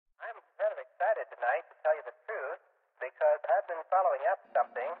tonight, to tell you the truth, because I've been following up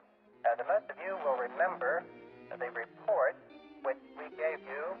something that most of you will remember the report which we gave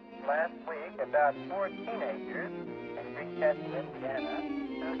you last week about 4 teenagers in Greencastle, Indiana,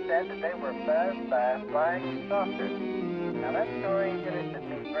 who said that they were buzzed by flying saucers. Now, that story interested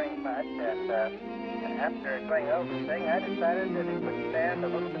me very much, and after going over the thing, I decided that it would stand a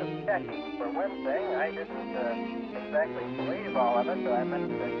little bit of checking. For one thing, I didn't exactly believe all of it, so I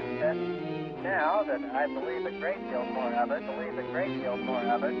must confess now that I believe a great deal more of it, believe a great deal more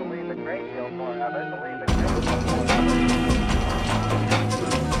of it, believe a great deal more of it, believe a great deal more of it.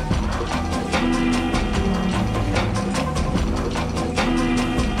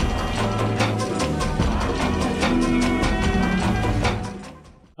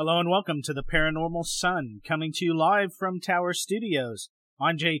 Hello and welcome to the Paranormal Sun, coming to you live from Tower Studios.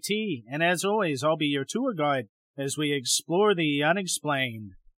 I'm JT, and as always, I'll be your tour guide as we explore the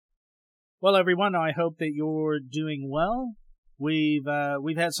unexplained. Well, everyone, I hope that you're doing well. We've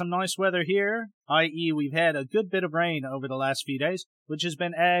had some nice weather here, i.e. we've had a good bit of rain over the last few days, which has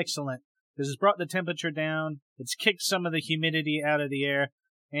been excellent. This has brought the temperature down, it's kicked some of the humidity out of the air,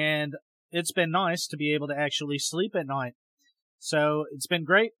 and it's been nice to be able to actually sleep at night. So it's been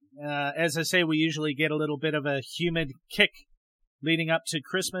great. As I say, we usually get a little bit of a humid kick leading up to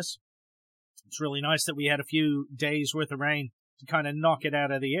Christmas. It's really nice that we had a few days worth of rain to kind of knock it out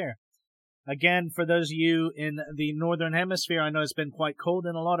of the air. Again, for those of you in the Northern Hemisphere, I know it's been quite cold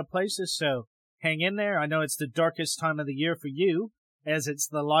in a lot of places, so hang in there. I know it's the darkest time of the year for you, as it's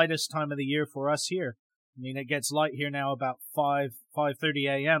the lightest time of the year for us here. I mean, it gets light here now about 5:30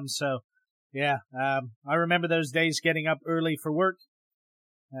 a.m., so yeah, I remember those days getting up early for work,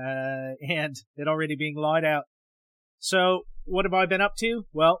 and it already being light out. So, what have I been up to?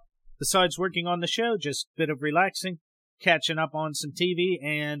 Well, besides working on the show, just a bit of relaxing, catching up on some TV,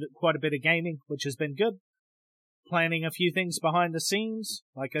 and quite a bit of gaming, which has been good. Planning a few things behind the scenes.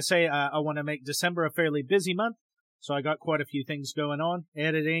 Like I say, I want to make December a fairly busy month, so I got quite a few things going on,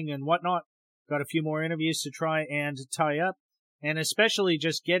 editing and whatnot. Got a few more interviews to try and tie up. And especially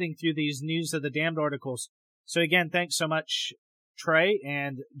just getting through these News of the Damned articles. So again, thanks so much, Trey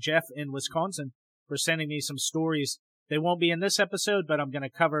and Jeff in Wisconsin, for sending me some stories. They won't be in this episode, but I'm going to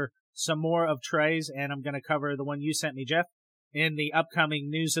cover some more of Trey's, and I'm going to cover the one you sent me, Jeff, in the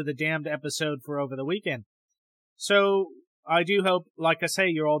upcoming News of the Damned episode for over the weekend. So I do hope, like I say,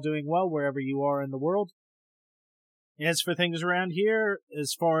 you're all doing well wherever you are in the world. As for things around here,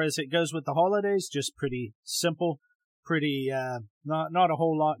 as far as it goes with the holidays, just pretty simple. Not a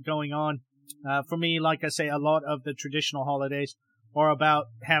whole lot going on. For me, like I say, a lot of the traditional holidays are about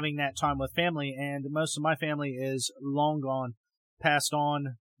having that time with family, and most of my family is long gone, passed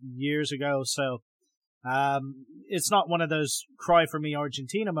on years ago, so it's not one of those cry for me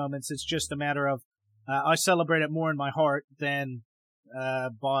Argentina moments. It's just a matter of I celebrate it more in my heart than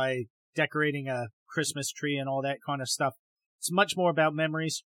by decorating a Christmas tree and all that kind of stuff. It's much more about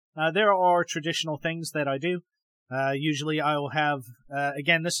memories. There are traditional things that I do. Usually I will have,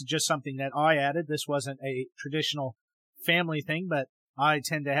 again, this is just something that I added. This wasn't a traditional family thing, but I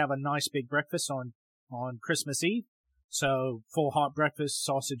tend to have a nice big breakfast on Christmas Eve. So full hot breakfast,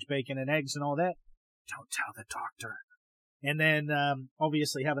 sausage, bacon, and eggs and all that. Don't tell the doctor. And then,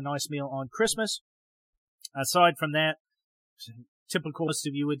 obviously have a nice meal on Christmas. Aside from that, typical most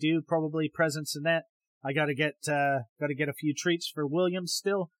of you would do, probably presents and that. I gotta get a few treats for William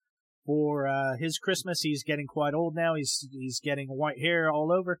still. For his Christmas, he's getting quite old now. He's getting white hair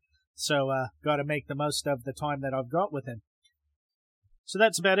all over, so got to make the most of the time that I've got with him. So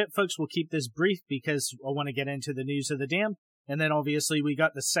that's about it, folks. We'll keep this brief because I want to get into the News of the Damned, and then obviously we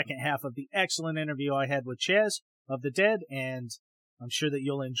got the second half of the excellent interview I had with Chaz of the Dead, and I'm sure that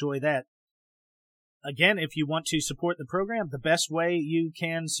you'll enjoy that. Again, if you want to support the program, the best way you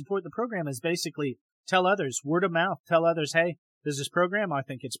can support the program is basically tell others, word of mouth, tell others, hey, there's this program, I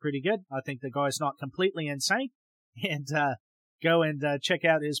think it's pretty good. I think the guy's not completely insane. And go and check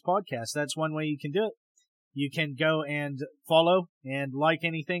out his podcast. That's one way you can do it. You can go and follow and like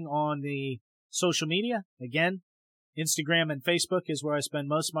anything on the social media. Again, Instagram and Facebook is where I spend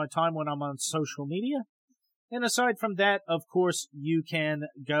most of my time when I'm on social media. And aside from that, of course, you can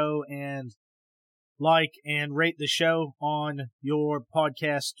go and like and rate the show on your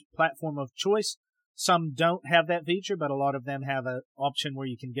podcast platform of choice. Some don't have that feature, but a lot of them have an option where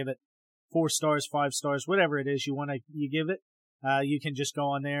you can give it 4 stars, 5 stars, whatever it is you give it. You can just go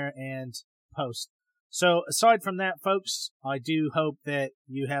on there and post. So aside from that, folks, I do hope that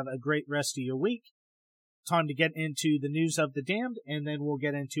you have a great rest of your week. Time to get into the News of the Damned, and then we'll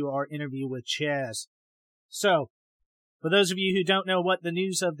get into our interview with Chaz. So, for those of you who don't know what the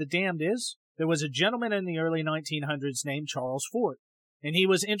News of the Damned is, there was a gentleman in the early 1900s named Charles Fort, and he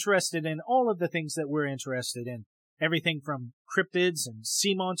was interested in all of the things that we're interested in. Everything from cryptids and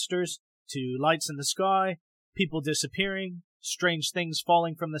sea monsters to lights in the sky, people disappearing, strange things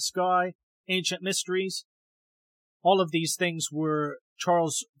falling from the sky, ancient mysteries. All of these things were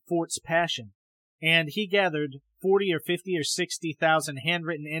Charles Fort's passion, and he gathered 40 or 50 or 60,000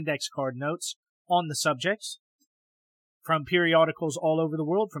 handwritten index card notes on the subjects from periodicals all over the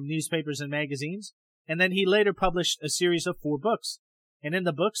world, from newspapers and magazines, and then he later published a series of 4 books. And in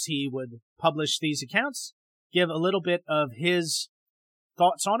the books, he would publish these accounts, give a little bit of his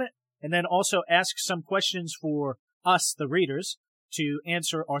thoughts on it, and then also ask some questions for us, the readers, to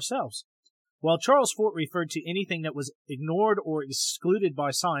answer ourselves. Well, Charles Fort referred to anything that was ignored or excluded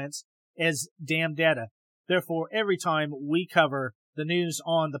by science as damn data. Therefore, every time we cover the news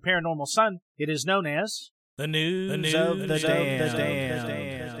on the Paranormal Sun, it is known as The news of the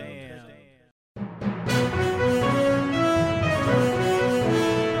damned.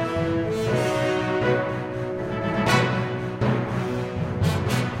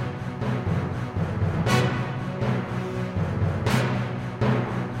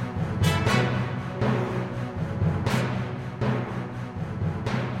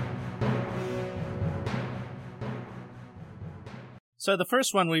 So the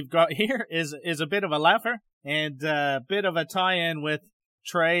first one we've got here is a bit of a laugher and a bit of a tie-in with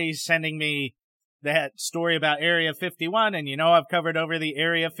Trey sending me that story about Area 51. And you know I've covered over the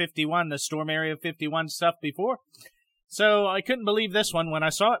Area 51, the Storm Area 51 stuff before. So I couldn't believe this one when I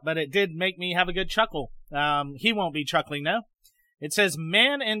saw it, but it did make me have a good chuckle. He won't be chuckling though. It says,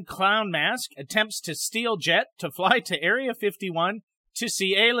 man in clown mask attempts to steal jet to fly to Area 51 to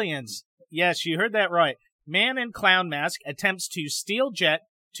see aliens. Yes, you heard that right. Man in clown mask attempts to steal jet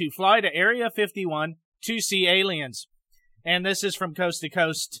to fly to Area 51 to see aliens. And this is from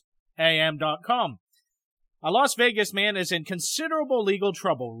coasttocoastam.com. A Las Vegas man is in considerable legal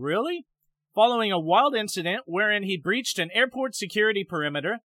trouble. Really? Following a wild incident wherein he breached an airport security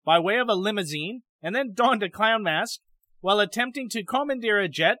perimeter by way of a limousine and then donned a clown mask while attempting to commandeer a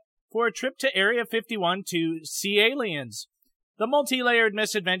jet for a trip to Area 51 to see aliens. The multi-layered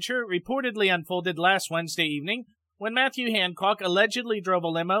misadventure reportedly unfolded last Wednesday evening when Matthew Hancock allegedly drove a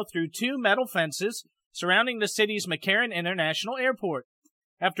limo through 2 metal fences surrounding the city's McCarran International Airport.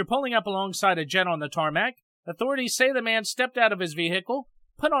 After pulling up alongside a jet on the tarmac, authorities say the man stepped out of his vehicle,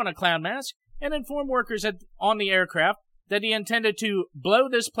 put on a clown mask, and informed workers on the aircraft that he intended to blow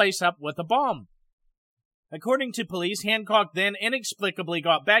this place up with a bomb. According to police, Hancock then inexplicably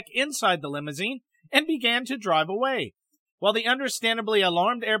got back inside the limousine and began to drive away, while the understandably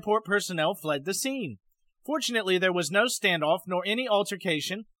alarmed airport personnel fled the scene. Fortunately, there was no standoff nor any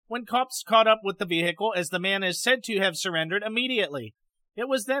altercation when cops caught up with the vehicle, as the man is said to have surrendered immediately. It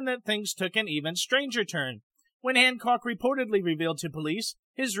was then that things took an even stranger turn, when Hancock reportedly revealed to police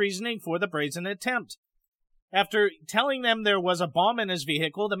his reasoning for the brazen attempt. After telling them there was a bomb in his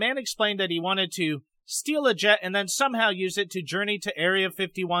vehicle, the man explained that he wanted to steal a jet and then somehow use it to journey to Area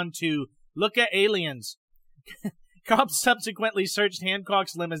 51 to look at aliens. Cops subsequently searched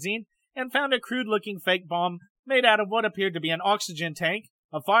Hancock's limousine and found a crude-looking fake bomb made out of what appeared to be an oxygen tank,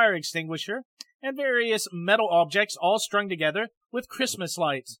 a fire extinguisher, and various metal objects all strung together with Christmas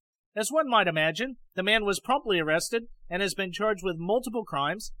lights. As one might imagine, the man was promptly arrested and has been charged with multiple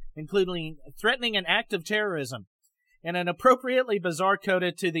crimes, including threatening an act of terrorism. In an appropriately bizarre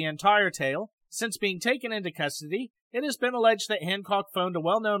coda to the entire tale, since being taken into custody, it has been alleged that Hancock phoned a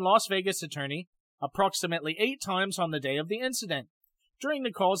well-known Las Vegas attorney approximately 8 times on the day of the incident. During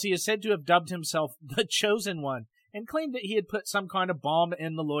the calls, he is said to have dubbed himself the Chosen One and claimed that he had put some kind of bomb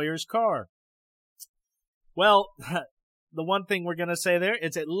in the lawyer's car. Well, the one thing we're going to say there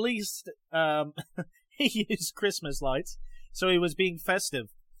is at least he used Christmas lights, so he was being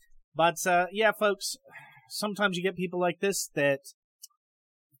festive. But, yeah, folks, sometimes you get people like this that,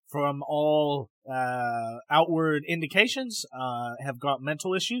 from all outward indications, have got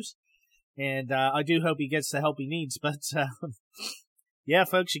mental issues. And I do hope he gets the help he needs. But, yeah,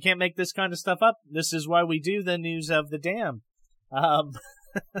 folks, you can't make this kind of stuff up. This is why we do the news of the damned. And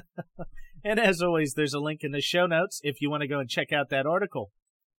as always, there's a link in the show notes if you want to go and check out that article.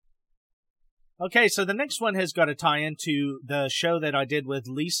 Okay, so the next one has got a tie-in to the show that I did with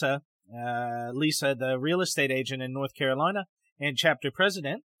Lisa, the real estate agent in North Carolina and chapter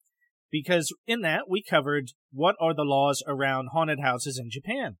president, because in that we covered what are the laws around haunted houses in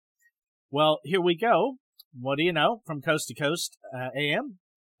Japan. Well, here we go. What do you know? From Coast to Coast AM.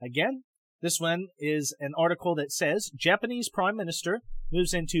 Again, this one is an article that says, Japanese Prime Minister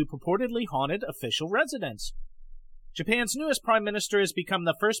moves into purportedly haunted official residence. Japan's newest prime minister has become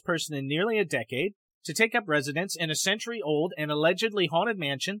the first person in nearly a decade to take up residence in a century-old and allegedly haunted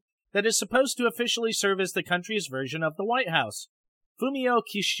mansion that is supposed to officially serve as the country's version of the White House. Fumio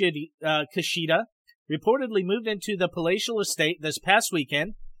Kishida reportedly moved into the palatial estate this past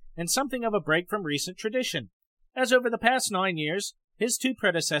weekend, and something of a break from recent tradition, as over the past 9 years, his two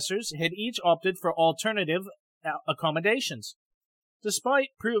predecessors had each opted for alternative accommodations. Despite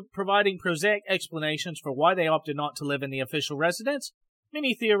providing prosaic explanations for why they opted not to live in the official residence,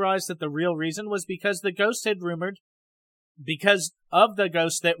 many theorized that the real reason was because of the ghost that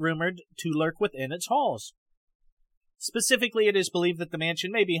rumored to lurk within its halls. Specifically, it is believed that the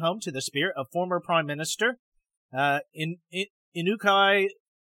mansion may be home to the spirit of former Prime Minister Inukai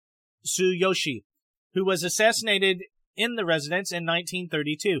Tsuyoshi, who was assassinated in the residence in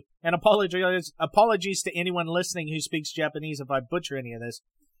 1932. And apologies to anyone listening who speaks Japanese if I butcher any of this.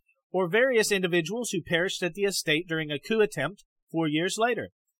 Or various individuals who perished at the estate during a coup attempt 4 years later.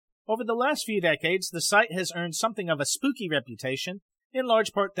 Over the last few decades, the site has earned something of a spooky reputation, in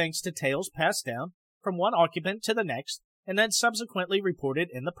large part thanks to tales passed down from one occupant to the next, and then subsequently reported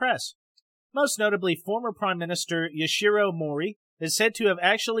in the press. Most notably, former Prime Minister Yoshiro Mori is said to have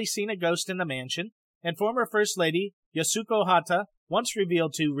actually seen a ghost in the mansion, and former First Lady Yasuko Hata once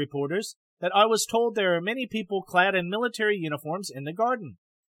revealed to reporters that I was told there are many people clad in military uniforms in the garden.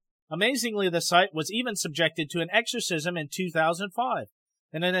 Amazingly, the site was even subjected to an exorcism in 2005,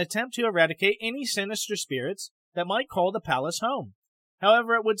 in an attempt to eradicate any sinister spirits that might call the palace home.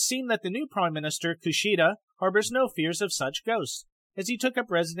 However, it would seem that the new Prime Minister, Kushida, harbors no fears of such ghosts, as he took up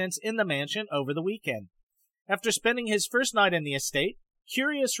residence in the mansion over the weekend. After spending his first night in the estate,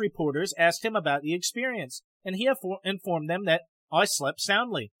 curious reporters asked him about the experience, and he informed them that I slept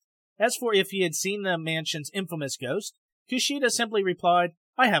soundly. As for if he had seen the mansion's infamous ghost, Kushida simply replied,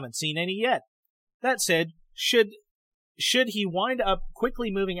 I haven't seen any yet. That said, should he wind up quickly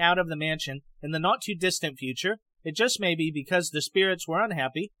moving out of the mansion in the not-too-distant future, it just may be because the spirits were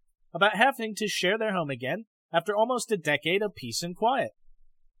unhappy about having to share their home again after almost a decade of peace and quiet.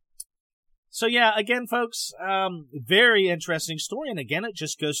 So yeah, again, folks, very interesting story, and again, it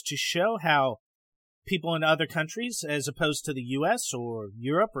just goes to show how people in other countries, as opposed to the U.S. or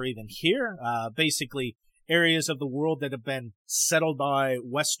Europe or even here, basically areas of the world that have been settled by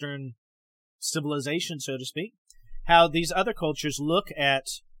Western civilization, so to speak, how these other cultures look at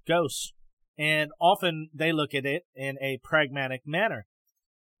ghosts, and often they look at it in a pragmatic manner.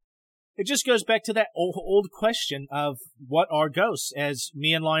 It just goes back to that old question of what are ghosts, as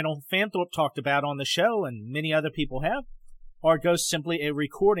me and Lionel Fanthorpe talked about on the show, and many other people have. Are ghosts simply a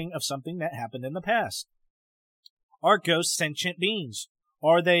recording of something that happened in the past? Are ghosts sentient beings?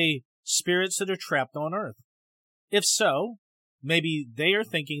 Are they spirits that are trapped on Earth? If so, maybe they are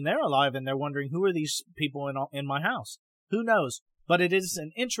thinking they're alive and they're wondering, who are these people in my house? Who knows? But it is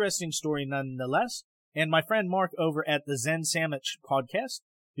an interesting story nonetheless. And my friend Mark over at the Zen Sandwich podcast,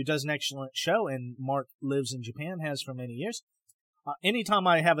 who does an excellent show, and Mark lives in Japan, has for many years. Anytime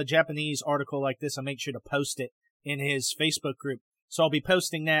I have a Japanese article like this, I make sure to post it in his Facebook group. So I'll be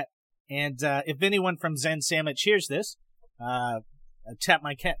posting that. And if anyone from Zen Sandwich hears this, I tip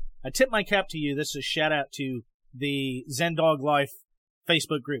my cap to you. This is a shout out to the Zen Dog Life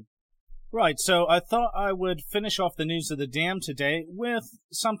Facebook group. Right, so I thought I would finish off the news of the dam today with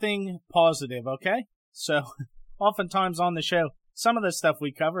something positive, okay? So, oftentimes on the show, some of the stuff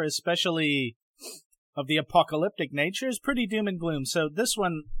we cover, especially of the apocalyptic nature, is pretty doom and gloom. So this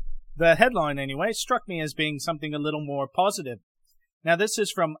one, the headline anyway, struck me as being something a little more positive. Now this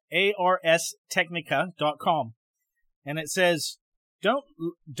is from arstechnica.com, and it says, Don't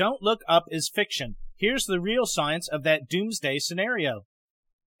look up is fiction. Here's the real science of that doomsday scenario.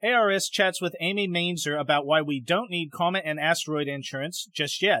 ARS chats with Amy Mainzer about why we don't need comet and asteroid insurance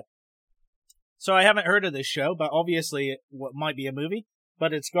just yet. So I haven't heard of this show, but obviously it might be a movie,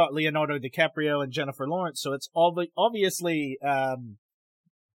 but it's got Leonardo DiCaprio and Jennifer Lawrence, so it's obviously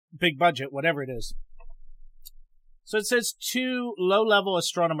big budget, whatever it is. So it says 2 low-level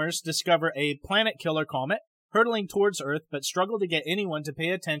astronomers discover a planet-killer comet hurtling towards Earth, but struggle to get anyone to pay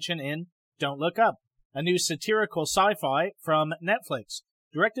attention in Don't Look Up, a new satirical sci-fi from Netflix.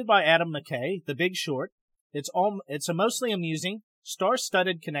 Directed by Adam McKay, The Big Short, it's a mostly amusing,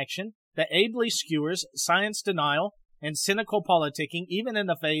 star-studded connection that ably skewers science denial and cynical politicking even in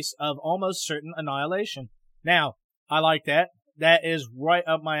the face of almost certain annihilation. Now, I like that. That is right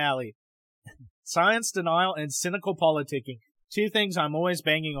up my alley. Science denial and cynical politicking. 2 things I'm always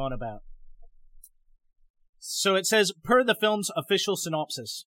banging on about. So it says, per the film's official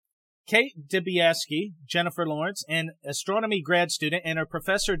synopsis, Kate Dibiasky, Jennifer Lawrence, an astronomy grad student, and her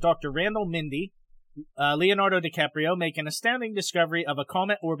professor, Dr. Randall Mindy, Leonardo DiCaprio make an astounding discovery of a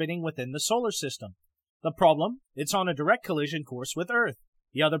comet orbiting within the solar system. The problem? It's on a direct collision course with Earth.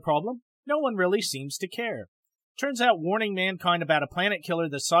 The other problem? No one really seems to care. Turns out warning mankind about a planet killer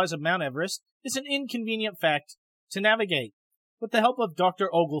the size of Mount Everest is an inconvenient fact to navigate. With the help of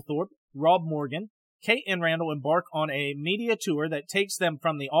Dr. Oglethorpe, Rob Morgan, Kate and Randall embark on a media tour that takes them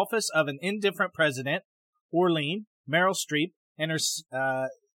from the office of an indifferent president, Orlean, Meryl Streep, and her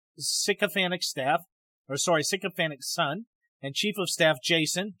sycophantic son, and Chief of Staff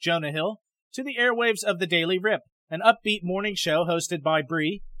Jason, Jonah Hill, to the airwaves of the Daily Rip, an upbeat morning show hosted by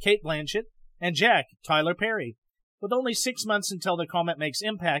Brie, Kate Blanchett, and Jack, Tyler Perry. With only 6 months until the comet makes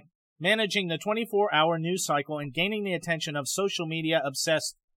impact, managing the 24-hour news cycle and gaining the attention of social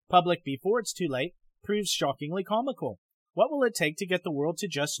media-obsessed public before it's too late proves shockingly comical. What will it take to get the world to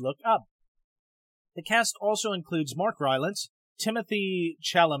just look up? The cast also includes Mark Rylance, Timothy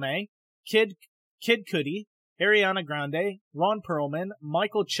Chalamet, Kid Cudi, Ariana Grande, Ron Perlman,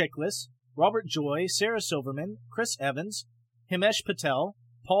 Michael Chiklis, Robert Joy, Sarah Silverman, Chris Evans, Himesh Patel,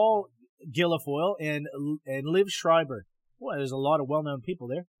 Paul Guilfoyle, and Liv Schreiber. Boy, there's a lot of well-known people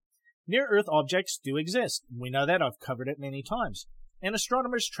there. Near-Earth objects do exist. We know that. I've covered it many times. And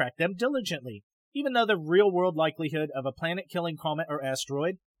astronomers track them diligently, even though the real-world likelihood of a planet-killing comet or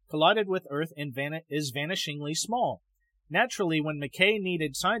asteroid collided with Earth is vanishingly small. Naturally, when McKay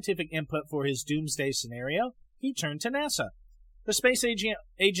needed scientific input for his doomsday scenario, he turned to NASA. The space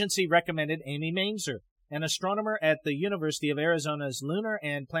agency recommended Amy Mainzer, an astronomer at the University of Arizona's Lunar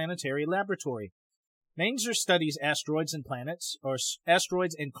and Planetary Laboratory. Mainzer studies asteroids and comets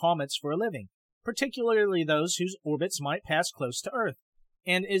for a living, particularly those whose orbits might pass close to Earth,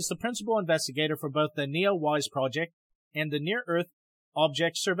 and is the principal investigator for both the NEOWISE project and the Near-Earth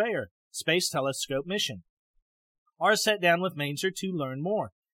Object Surveyor Space Telescope mission. Ours sat down with Mainzer to learn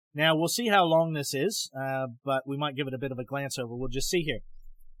more. Now, we'll see how long this is, but we might give it a bit of a glance over. We'll just see here.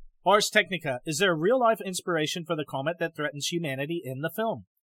 Ars Technica. Is there a real-life inspiration for the comet that threatens humanity in the film?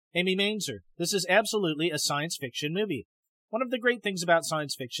 Amy Mainzer. This is absolutely a science fiction movie. One of the great things about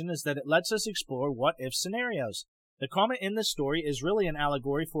science fiction is that it lets us explore what-if scenarios. The comet in this story is really an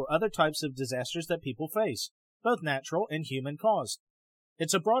allegory for other types of disasters that people face, both natural and human-caused.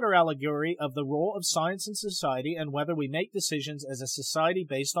 It's a broader allegory of the role of science in society and whether we make decisions as a society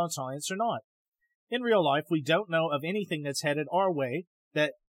based on science or not. In real life, we don't know of anything that's headed our way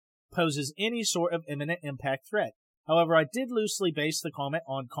that poses any sort of imminent impact threat. However, I did loosely base the comet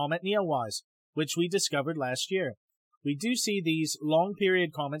on Comet Neowise, which we discovered last year. We do see these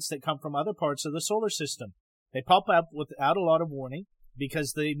long-period comets that come from other parts of the solar system. They pop up without a lot of warning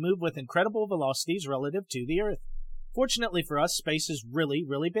because they move with incredible velocities relative to the Earth. Fortunately for us, space is really,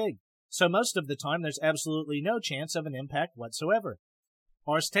 really big, so most of the time there's absolutely no chance of an impact whatsoever.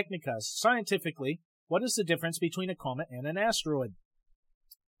 Ars Technica. Scientifically, what is the difference between a comet and an asteroid?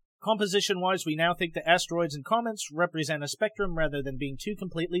 Composition-wise, we now think that asteroids and comets represent a spectrum rather than being two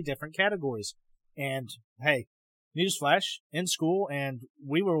completely different categories. And, hey, newsflash, in school, and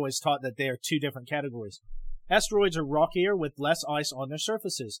we were always taught that they are two different categories. Asteroids are rockier with less ice on their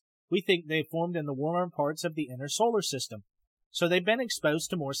surfaces. We think they formed in the warmer parts of the inner solar system. So they've been exposed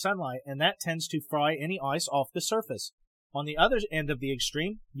to more sunlight, and that tends to fry any ice off the surface. On the other end of the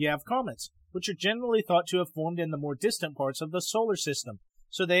extreme, you have comets, which are generally thought to have formed in the more distant parts of the solar system.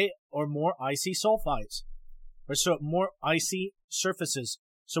 So they are more icy sulfides, more icy surfaces.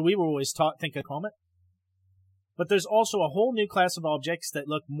 So we were always taught, think a comet. But there's also a whole new class of objects that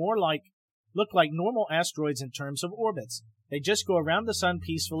look like normal asteroids in terms of orbits. They just go around the sun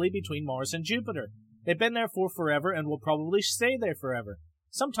peacefully between Mars and Jupiter. They've been there for forever and will probably stay there forever.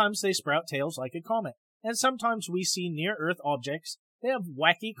 Sometimes they sprout tails like a comet, and sometimes we see near-Earth objects. They have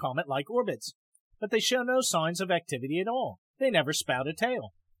wacky comet-like orbits, but they show no signs of activity at all. They never spout a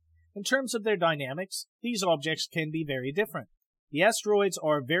tail. In terms of their dynamics, these objects can be very different. The asteroids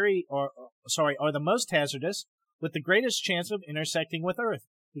are the most hazardous, with the greatest chance of intersecting with Earth,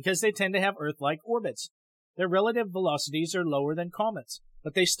 because they tend to have Earth-like orbits. Their relative velocities are lower than comets,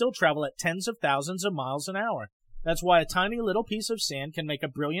 but they still travel at tens of thousands of miles an hour. That's why a tiny little piece of sand can make a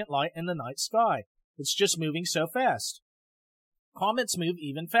brilliant light in the night sky. It's just moving so fast. Comets move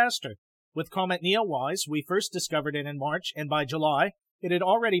even faster. With Comet Neowise, we first discovered it in March, and by July, it had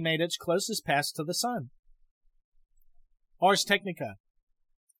already made its closest pass to the Sun. Ars Technica.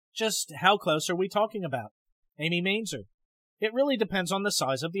 Just how close are we talking about? Amy Mainzer. It really depends on the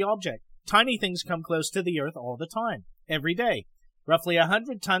size of the object. Tiny things come close to the Earth all the time, every day. Roughly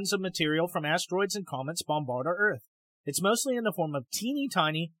 100 tons of material from asteroids and comets bombard our Earth. It's mostly in the form of teeny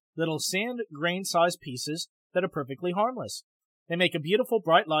tiny little sand grain-sized pieces that are perfectly harmless. They make a beautiful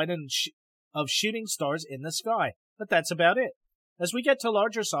bright light and of shooting stars in the sky, but that's about it. As we get to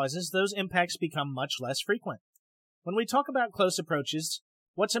larger sizes, those impacts become much less frequent. When we talk about close approaches,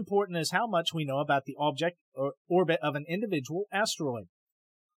 what's important is how much we know about the object or orbit of an individual asteroid.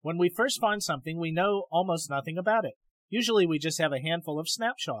 When we first find something, we know almost nothing about it. Usually we just have a handful of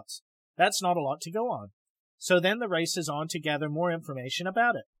snapshots. That's not a lot to go on. So then the race is on to gather more information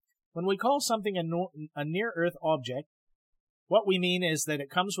about it. When we call something a near-Earth object, what we mean is that it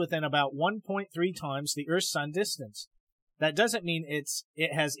comes within about 1.3 times the Earth-Sun distance. That doesn't mean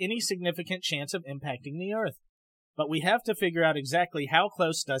it has any significant chance of impacting the Earth. But we have to figure out exactly how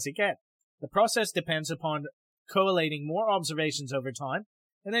close does it get. The process depends upon collating more observations over time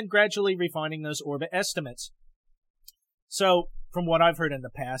and then gradually refining those orbit estimates. So, from what I've heard in the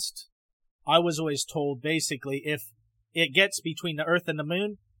past, I was always told basically if it gets between the Earth and the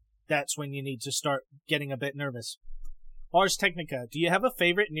Moon, that's when you need to start getting a bit nervous. Ars Technica, do you have a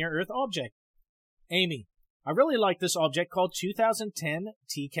favorite near-Earth object? Amy, I really like this object called 2010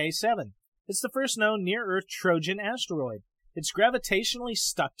 TK7. It's the first known near-Earth Trojan asteroid. It's gravitationally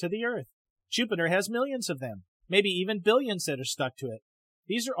stuck to the Earth. Jupiter has millions of them, maybe even billions that are stuck to it.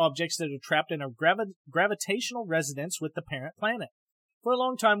 These are objects that are trapped in a gravitational resonance with the parent planet. For a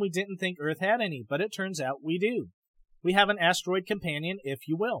long time we didn't think Earth had any, but it turns out we do. We have an asteroid companion, if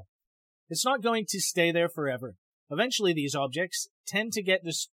you will. It's not going to stay there forever. Eventually these objects tend to get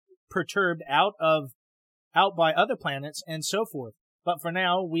perturbed out by other planets and so forth. But for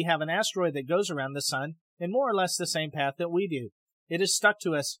now, we have an asteroid that goes around the sun in more or less the same path that we do. It is stuck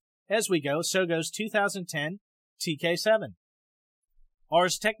to us as we go, so goes 2010 TK7.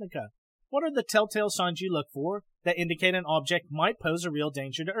 Ars Technica. What are the telltale signs you look for that indicate an object might pose a real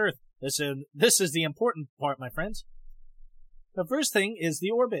danger to Earth? This is the important part, my friends. The first thing is the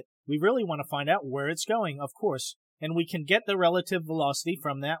orbit. We really want to find out where it's going, of course, and we can get the relative velocity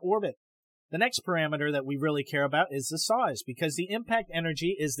from that orbit. The next parameter that we really care about is the size, because the impact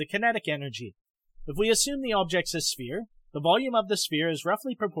energy is the kinetic energy. If we assume the object's a sphere, the volume of the sphere is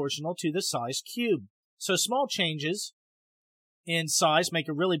roughly proportional to the size cubed. So small changes in size make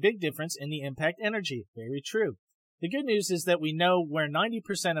a really big difference in the impact energy. Very true. The good news is that we know where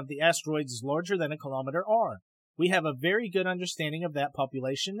 90% of the asteroids larger than a kilometer are. We have a very good understanding of that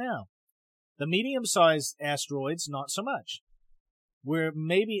population now. The medium-sized asteroids, not so much. We're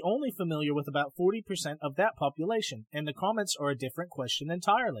maybe only familiar with about 40% of that population, and the comets are a different question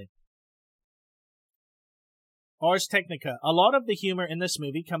entirely. Ars Technica. A lot of the humor in this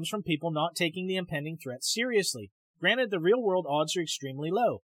movie comes from people not taking the impending threat seriously. Granted, the real-world odds are extremely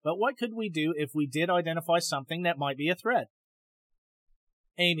low, but what could we do if we did identify something that might be a threat?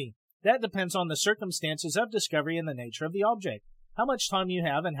 Amy. That depends on the circumstances of discovery and the nature of the object, how much time you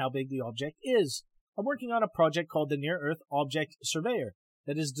have, and how big the object is. I'm working on a project called the Near-Earth Object Surveyor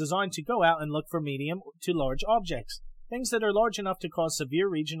that is designed to go out and look for medium to large objects, things that are large enough to cause severe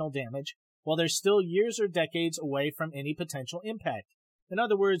regional damage, while they're still years or decades away from any potential impact. In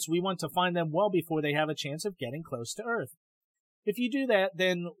other words, we want to find them well before they have a chance of getting close to Earth. If you do that,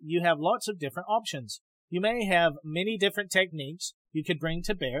 then you have lots of different options. You may have many different techniques you could bring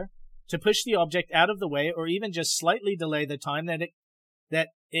to bear to push the object out of the way, or even just slightly delay the time that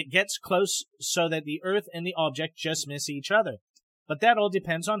it gets close so that the Earth and the object just miss each other. But that all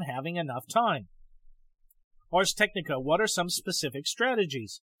depends on having enough time. Ars Technica, what are some specific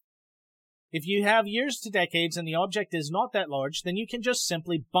strategies? If you have years to decades and the object is not that large, then you can just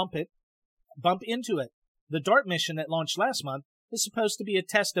simply bump into it. The DART mission that launched last month is supposed to be a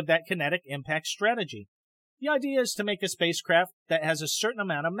test of that kinetic impact strategy. The idea is to make a spacecraft that has a certain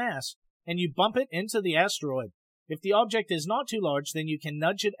amount of mass, and you bump it into the asteroid. If the object is not too large, then you can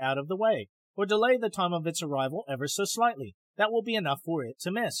nudge it out of the way, or delay the time of its arrival ever so slightly. That will be enough for it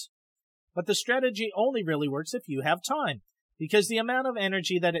to miss. But the strategy only really works if you have time, because the amount of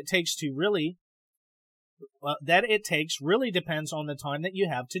energy that it takes really depends on the time that you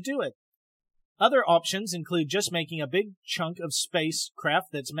have to do it. Other options include just making a big chunk of spacecraft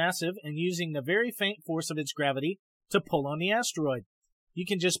that's massive and using the very faint force of its gravity to pull on the asteroid. You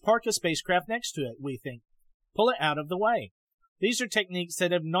can just park a spacecraft next to it, we think. Pull it out of the way. These are techniques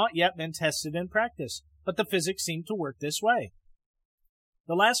that have not yet been tested in practice, but the physics seem to work this way.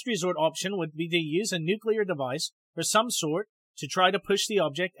 The last resort option would be to use a nuclear device or some sort to try to push the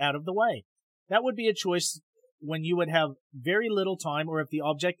object out of the way. That would be a choice when you would have very little time, or if the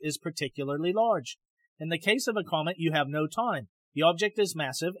object is particularly large. In the case of a comet, you have no time. The object is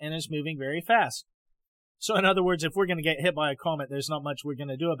massive and is moving very fast. So in other words, if we're going to get hit by a comet, there's not much we're going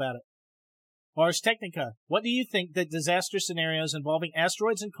to do about it. Ars Technica, what do you think that disaster scenarios involving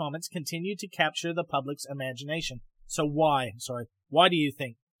asteroids and comets continue to capture the public's imagination? So why do you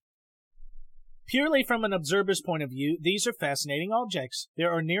think? Purely from an observer's point of view, these are fascinating objects.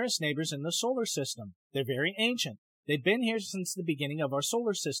 They're our nearest neighbors in the solar system. They're very ancient. They've been here since the beginning of our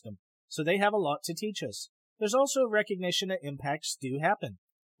solar system, so they have a lot to teach us. There's also a recognition that impacts do happen.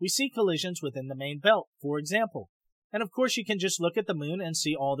 We see collisions within the main belt, for example. And of course you can just look at the moon and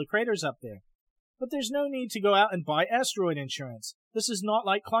see all the craters up there. But there's no need to go out and buy asteroid insurance. This is not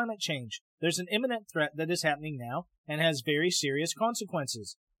like climate change. There's an imminent threat that is happening now and has very serious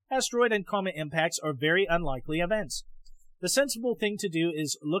consequences. Asteroid and comet impacts are very unlikely events. The sensible thing to do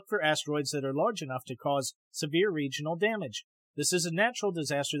is look for asteroids that are large enough to cause severe regional damage. This is a natural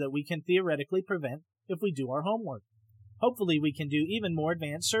disaster that we can theoretically prevent if we do our homework. Hopefully we can do even more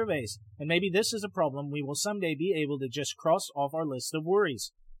advanced surveys, and maybe this is a problem we will someday be able to just cross off our list of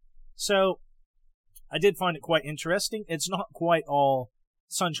worries. So, I did find it quite interesting. It's not quite all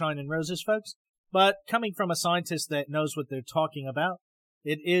sunshine and roses, folks, but coming from a scientist that knows what they're talking about,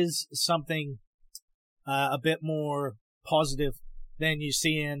 it is something a bit more positive than you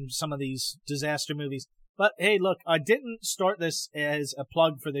see in some of these disaster movies. But hey, look, I didn't start this as a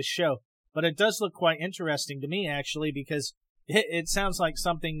plug for this show, but it does look quite interesting to me, actually, because it sounds like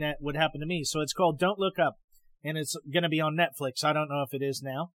something that would happen to me. So it's called Don't Look Up, and it's going to be on Netflix. I don't know if it is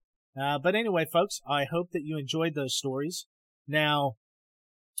now. But anyway, folks, I hope that you enjoyed those stories. Now,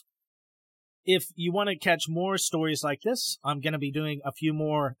 if you want to catch more stories like this, I'm going to be doing a few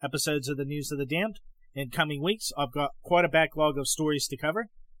more episodes of the News of the Damned in coming weeks. I've got quite a backlog of stories to cover.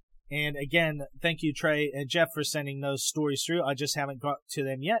 And again, thank you, Trey and Jeff, for sending those stories through. I just haven't got to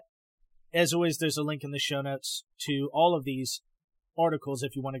them yet. As always, there's a link in the show notes to all of these articles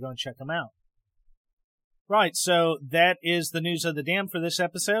if you want to go and check them out. Right, so that is the News of the Damned for this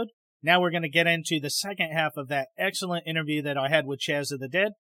episode. Now we're going to get into the second half of that excellent interview that I had with Chaz of the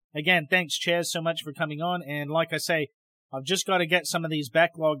Dead. Again, thanks, Chaz, so much for coming on. And like I say, I've just got to get some of these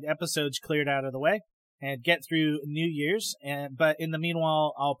backlogged episodes cleared out of the way and get through New Year's. But in the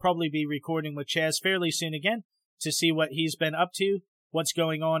meanwhile, I'll probably be recording with Chaz fairly soon again to see what he's been up to, what's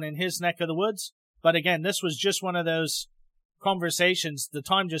going on in his neck of the woods. But again, this was just one of those conversations. The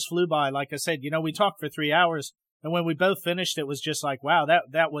time just flew by. Like I said, we talked for 3 hours, and when we both finished, it was just like, wow,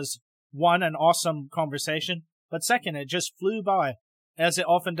 that was, one, an awesome conversation, but second, it just flew by, as it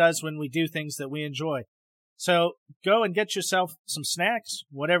often does when we do things that we enjoy. So go and get yourself some snacks,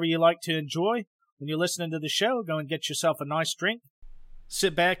 whatever you like to enjoy. When you're listening to the show, go and get yourself a nice drink.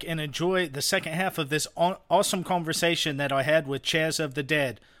 Sit back and enjoy the second half of this awesome conversation that I had with Chaz of the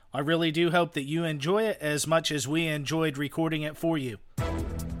Dead. I really do hope that you enjoy it as much as we enjoyed recording it for you.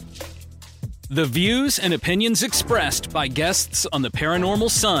 The views and opinions expressed by guests on the Paranormal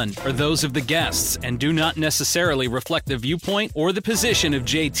Sun are those of the guests and do not necessarily reflect the viewpoint or the position of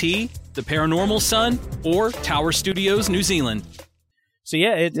JT, the Paranormal Sun, or Tower Studios New Zealand. So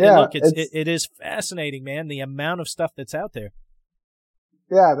it is fascinating, man, the amount of stuff that's out there.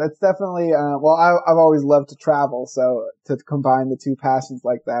 Yeah, that's definitely, I've always loved to travel, so to combine the two passions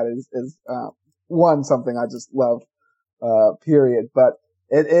like that is something I just love, period. But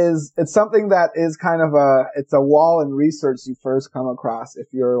it's something that is kind of it's a wall in research you first come across if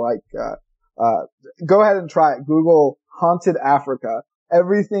you're like, go ahead and try it. Google Haunted Africa.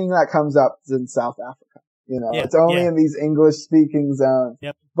 Everything that comes up is in South Africa. It's only in these English speaking zones.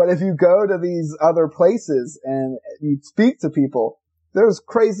 Yep. But if you go to these other places and you speak to people, there's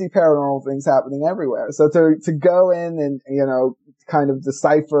crazy paranormal things happening everywhere. So to go in and, kind of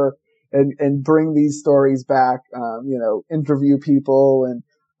decipher and bring these stories back, interview people and,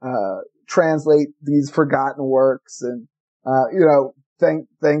 translate these forgotten works and, thank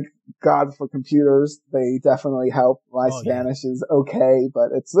God for computers. They definitely help. My Spanish is okay, but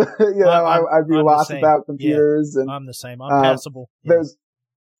it's, I'd be lost without computers. Yeah, and I'm the same. I'm passable. Yeah.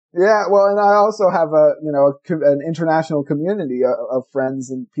 And I also have an international community of friends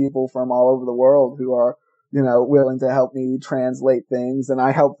and people from all over the world who are, willing to help me translate things, and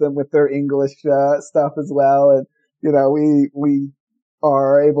I help them with their English, stuff as well. And, we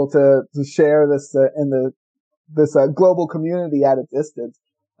are able to share this, this global community at a distance,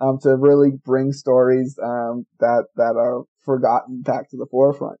 to really bring stories, that are forgotten back to the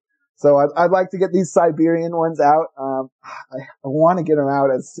forefront. So I'd like to get these Siberian ones out. I want to get them out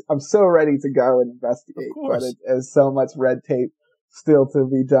I'm so ready to go and investigate, but there's so much red tape still to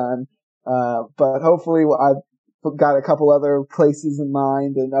be done. But hopefully I've got a couple other places in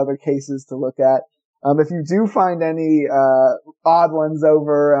mind and other cases to look at. If you do find any, odd ones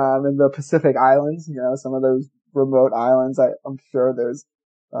over, in the Pacific Islands, some of those remote islands, I'm sure there's,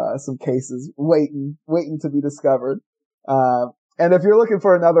 some cases waiting to be discovered. And if you're looking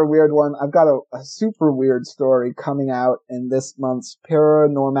for another weird one, I've got a super weird story coming out in this month's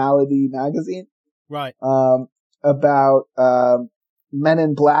Paranormality magazine. Right. About men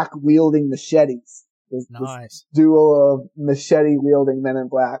in black wielding machetes. This duo of machete wielding men in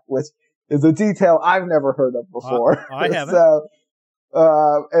black, which is a detail I've never heard of before. I haven't. So,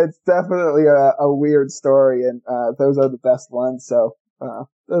 it's definitely a weird story, and those are the best ones. So,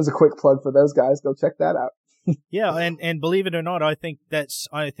 there's a quick plug for those guys. Go check that out. Yeah, and believe it or not, I think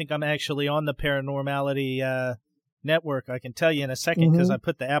I'm actually on the Paranormality network. I can tell you in a second because I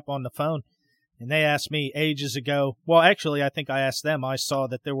put the app on the phone, and they asked me ages ago. Well, actually, I think I asked them. I saw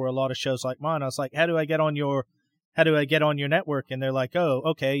that there were a lot of shows like mine. I was like, how do I get on your network? And they're like, oh,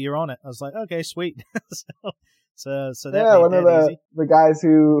 okay, you're on it. I was like, okay, sweet. So that yeah, one made of that easy. the guys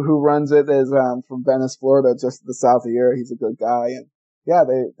who runs it is from Venice, Florida, just to the south of here. He's a good guy, and yeah,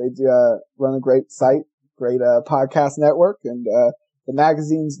 they do run a great site, great podcast network, and the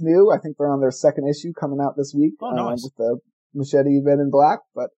magazine's new. I think they're on their second issue coming out this week. Oh, nice. With the Machete Men in Black,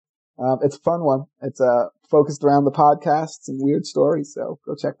 but it's a fun one. It's focused around the podcasts and weird stories, so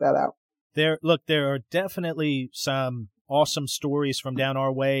go check that out. There are definitely some awesome stories from down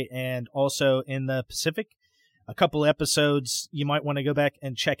our way and also in the Pacific. A couple episodes you might want to go back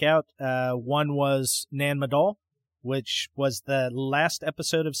and check out. One was Nan Madal, which was the last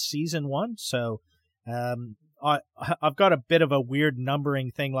episode of season 1. So I've got a bit of a weird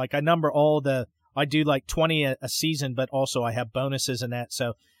numbering thing. Like I do like 20 a season, but also I have bonuses in that.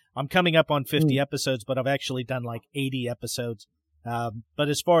 So I'm coming up on 50 episodes, but I've actually done like 80 episodes. But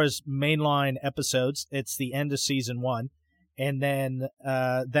as far as mainline episodes, it's the end of season 1. And then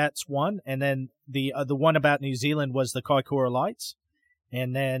that's one. And then the one about New Zealand was the Kaikoura Lights.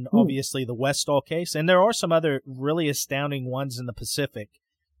 And then obviously the Westall case. And there are some other really astounding ones in the Pacific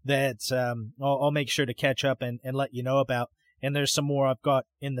that I'll make sure to catch up and let you know about. And there's some more I've got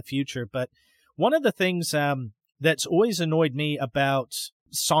in the future. But one of the things that's always annoyed me about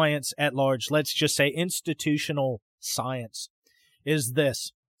science at large, let's just say institutional science, is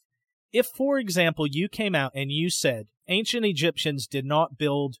this. If, for example, you came out and you said ancient Egyptians did not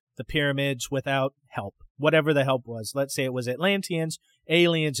build the pyramids without help, whatever the help was. Let's say it was Atlanteans,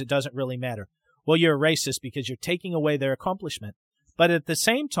 aliens, it doesn't really matter. Well, you're a racist because you're taking away their accomplishment. But at the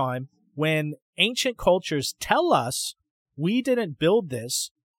same time, when ancient cultures tell us we didn't build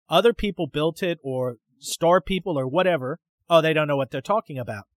this, other people built it or star people or whatever, oh, they don't know what they're talking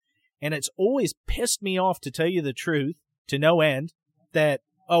about. And it's always pissed me off, to tell you the truth, to no end, that,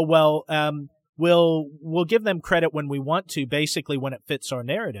 oh, well, we'll give them credit when we want to, basically when it fits our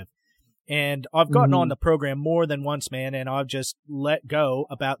narrative. And I've gotten on the program more than once, man, and I've just let go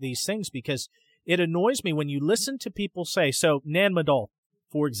about these things because it annoys me when you listen to people say, so Nan Madal,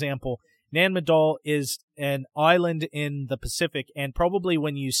 for example, Nan Madal is an island in the Pacific, and probably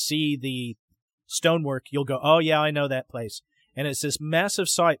when you see the stonework, you'll go, oh, yeah, I know that place. And it's this massive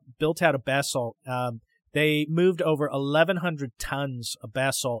site built out of basalt. They moved over 1,100 tons of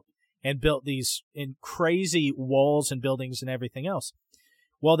basalt and built these in crazy walls and buildings and everything else.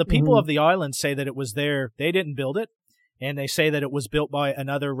 Well, the people of the island say that it was they didn't build it, and they say that it was built by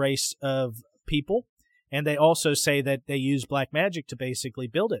another race of people, and they also say that they used black magic to basically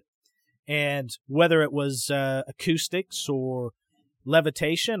build it. And whether it was acoustics or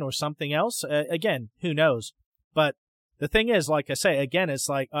levitation or something else, again, who knows? But the thing is, like I say, again, it's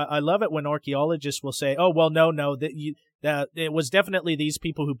like I love it when archaeologists will say, oh, well, no, that it was definitely these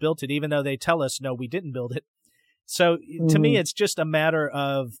people who built it, even though they tell us, no, we didn't build it. So to me, it's just a matter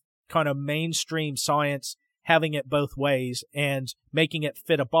of kind of mainstream science having it both ways and making it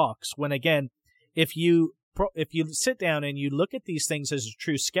fit a box. When, again, if you sit down and you look at these things as a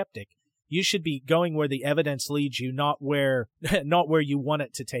true skeptic, you should be going where the evidence leads you, not where you want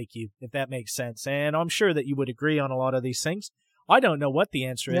it to take you, if that makes sense. And I'm sure that you would agree on a lot of these things. I don't know what the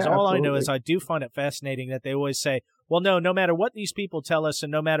answer is. All I know is I do find it fascinating that they always say, well, no matter what these people tell us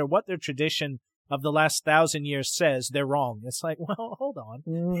and no matter what their tradition of the last 1,000 years says, they're wrong. It's like, well, hold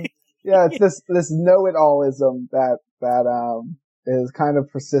on. Yeah, it's this know-it-allism that is kind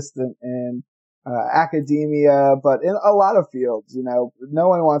of persistent in academia, but in a lot of fields. You know, no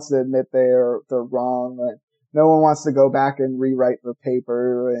one wants to admit they're wrong. No one wants to go back and rewrite the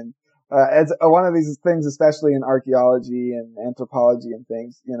paper. And it's one of these things, especially in archaeology and anthropology and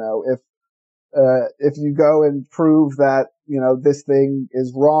things. You know, if you go and prove that, you know, this thing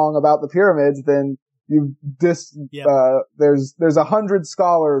is wrong about the pyramids, then there's 100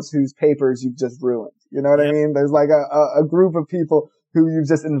 scholars whose papers you've just ruined. You know what I mean? There's like a group of people who you've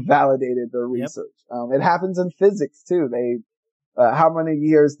just invalidated their research. It happens in physics too. How many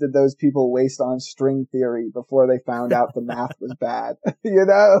years did those people waste on string theory before they found out the math was bad? You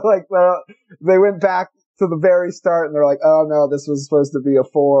know, like, they went back to the very start and they're like, oh no, this was supposed to be a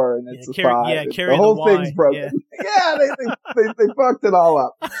 4 and it's a 5. Yeah, the whole thing's broken. Yeah, they fucked it all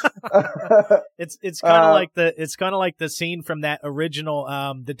up. It's kind of like the scene from that original,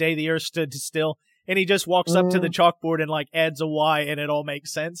 The Day the Earth Stood Still, and he just walks up to the chalkboard and like adds a Y and it all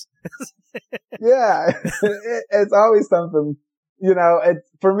makes sense. Yeah, it's always something, you know,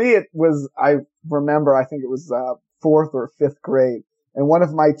 for me it was, I remember, I think it was, 4th or 5th grade. And one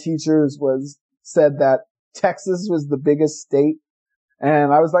of my teachers said that Texas was the biggest state.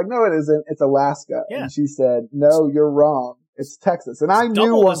 And I was like, no, it isn't. It's Alaska. Yeah. And she said, no, you're wrong. It's Texas. And I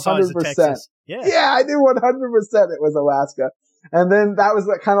knew 100%. Yeah, I knew 100% it was Alaska. And then that was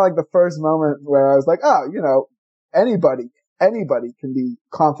kind of like the first moment where I was like, oh, you know, anybody can be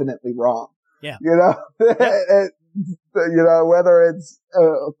confidently wrong. Yeah. You know, you know, whether it's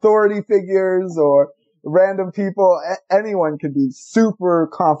authority figures or random people, anyone can be super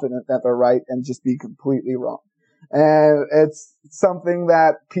confident that they're right and just be completely wrong. And it's something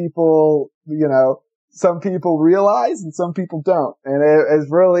that people, you know, some people realize and some people don't. And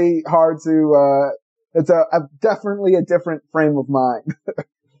it's really hard to, it's definitely a different frame of mind.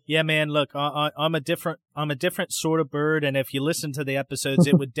 Yeah, man, look, I'm a different sort of bird. And if you listen to the episodes,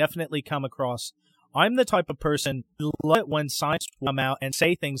 it would definitely come across. I'm the type of person who love it when science will come out and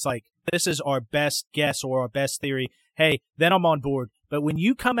say things like, this is our best guess or our best theory. Hey, then I'm on board. But when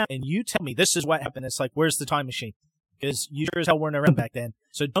you come out and you tell me this is what happened, it's like, where's the time machine? Because you sure as hell weren't around back then.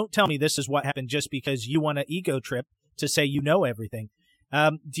 So don't tell me this is what happened just because you want an ego trip to say you know everything.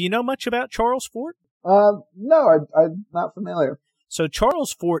 Do you know much about Charles Fort? No, I'm not familiar. So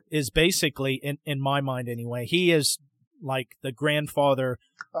Charles Fort is basically, in my mind anyway, he is like the grandfather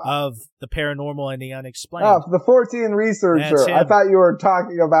of the paranormal and the unexplained. Oh, the Fortean researcher. I thought you were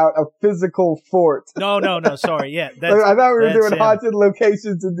talking about a physical fort. No, sorry. Yeah. I thought we were doing haunted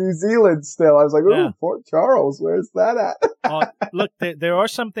locations in New Zealand still. I was like, ooh, yeah. Fort Charles, where's that at? Look, there are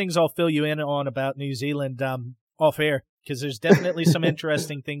some things I'll fill you in on about New Zealand off air, because there's definitely some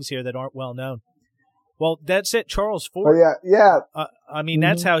interesting things here that aren't well known. Well, that's it, Charles Fort. Oh, yeah. I mean,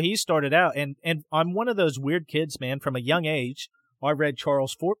 that's how he started out. And I'm one of those weird kids, man, from a young age. I read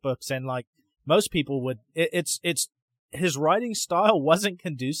Charles Fort books, and like most people would, it's his writing style wasn't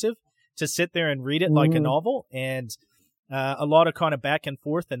conducive to sit there and read it like a novel, and a lot of kind of back and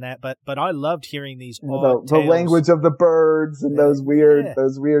forth in that. But I loved hearing these odd the language of the birds and those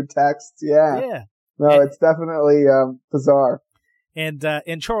weird texts. Yeah. Yeah. No, it's definitely bizarre. And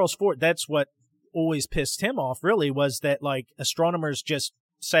Charles Fort, that's what always pissed him off, really, was that like astronomers just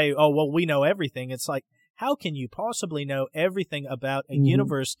say, oh, well, we know everything. It's like, how can you possibly know everything about a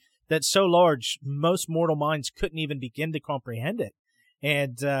universe that's so large most mortal minds couldn't even begin to comprehend it?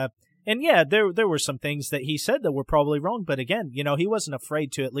 And yeah, there were some things that he said that were probably wrong, but again, you know, he wasn't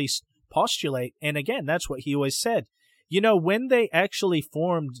afraid to at least postulate. And again, that's what he always said. You know, when they actually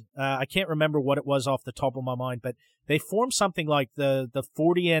formed, I can't remember what it was off the top of my mind, but they formed something like the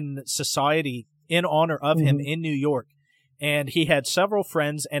Fortean Society in honor of him in New York. And he had several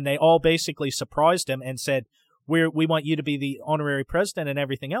friends, and they all basically surprised him and said, we want you to be the honorary president and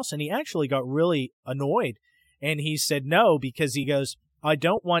everything else. And he actually got really annoyed. And he said no, because he goes, I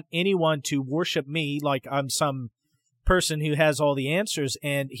don't want anyone to worship me like I'm some person who has all the answers.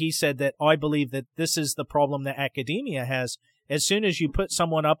 And he said that I believe that this is the problem that academia has. As soon as you put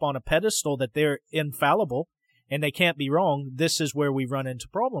someone up on a pedestal that they're infallible and they can't be wrong, this is where we run into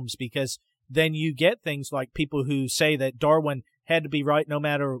problems, because then you get things like people who say that Darwin had to be right no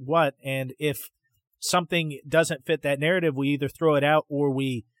matter what. And if something doesn't fit that narrative, we either throw it out or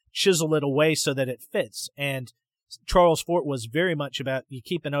we chisel it away so that it fits. And Charles Fort was very much about you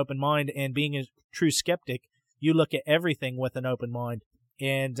keep an open mind, and being a true skeptic, you look at everything with an open mind.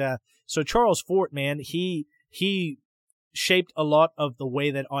 And so Charles Fort, man, he shaped a lot of the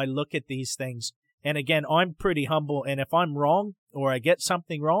way that I look at these things. And again, I'm pretty humble. And if I'm wrong, or I get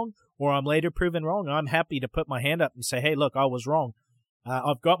something wrong, or I'm later proven wrong, I'm happy to put my hand up and say, hey, look, I was wrong.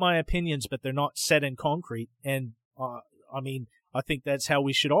 I've got my opinions, but they're not set in concrete. And I mean, I think that's how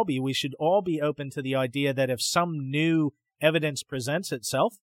we should all be. We should all be open to the idea that if some new evidence presents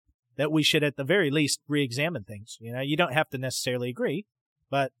itself, that we should at the very least re-examine things. You know, you don't have to necessarily agree,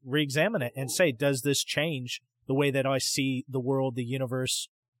 but re-examine it and say, does this change the way that I see the world, the universe,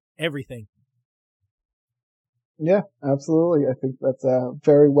 everything? Yeah, absolutely. I think that's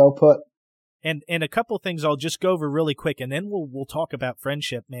very well put. And a couple of things I'll just go over really quick, and then we'll talk about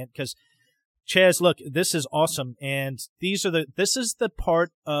friendship, man. Because Chaz, look, this is awesome, and this is the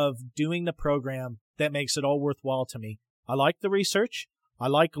part of doing the program that makes it all worthwhile to me. I like the research, I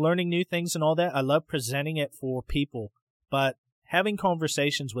like learning new things and all that. I love presenting it for people, but having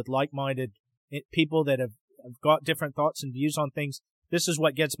conversations with like-minded people that have got different thoughts and views on things. This is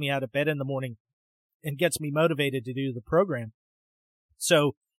what gets me out of bed in the morning and gets me motivated to do the program.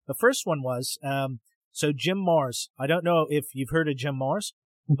 So the first one was, so Jim Mars. I don't know if you've heard of Jim Mars,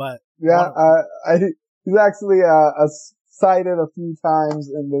 but yeah, he's actually cited a few times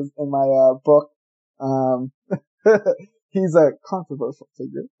in my book. He's a controversial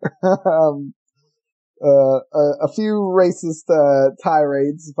figure. A few racist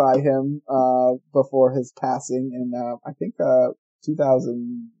tirades by him before his passing in I think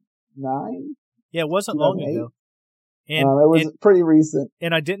 2009. Yeah, it wasn't long ago. And it was pretty recent.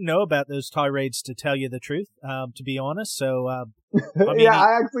 And I didn't know about those tirades, to tell you the truth, to be honest. So, I mean, yeah,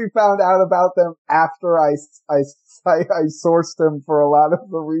 I actually found out about them after I sourced them for a lot of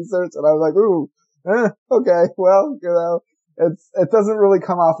the research, and I was like, ooh, okay, well, it doesn't really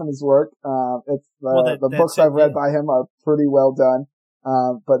come off in his work. The books I've read by him are pretty well done.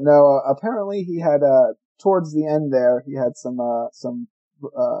 But no, apparently he had, towards the end there, he had some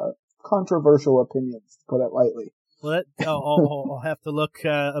controversial opinions, to put it lightly. Well, I'll have to look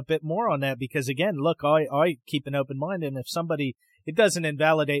a bit more on that, because again, look, I keep an open mind, and if somebody, it doesn't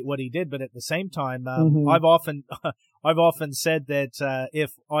invalidate what he did, but at the same time, I've often said that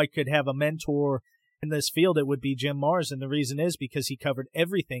if I could have a mentor in this field, it would be Jim Mars, and the reason is because he covered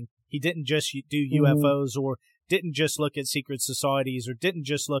everything. He didn't just do UFOs, or didn't just look at secret societies, or didn't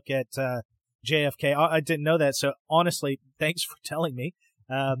just look at JFK. I didn't know that, so honestly, thanks for telling me.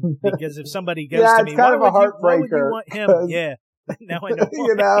 Because if somebody goes to me, kind of a heartbreaker. Why would you want him? Yeah, now I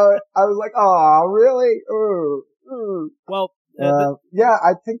know. I was like, oh, really? Ooh. Well, yeah,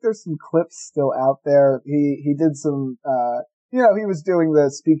 I think there's some clips still out there. He did some, he was doing the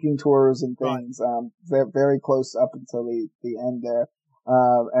speaking tours and things, right. Very close up until the end there.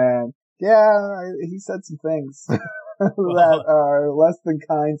 And yeah, he said some things that are less than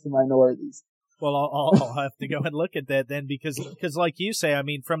kind to minorities. Well, I'll have to go and look at that then, because like you say, I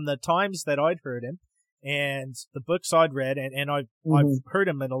mean, from the times that I'd heard him and the books I'd read, and I've heard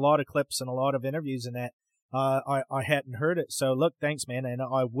him in a lot of clips and a lot of interviews and that, I hadn't heard it. So look, thanks, man, and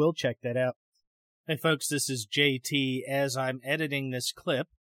I will check that out. Hey, folks, this is JT. As I'm editing this clip,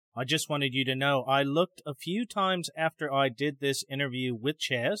 I just wanted you to know I looked a few times after I did this interview with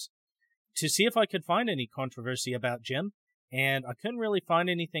Chaz to see if I could find any controversy about Jim. And I couldn't really find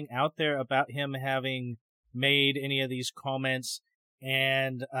anything out there about him having made any of these comments.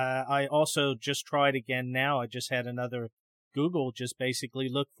 And I also just tried again now. I just had another Google, just basically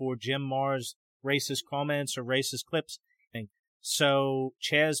look for Jim Mars racist comments or racist clips. So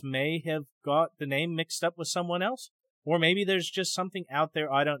Chaz may have got the name mixed up with someone else. Or maybe there's just something out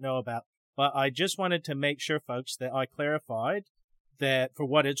there I don't know about. But I just wanted to make sure, folks, that I clarified that for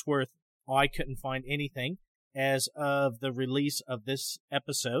what it's worth, I couldn't find anything as of the release of this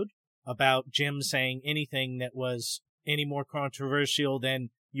episode about Jim saying anything that was any more controversial than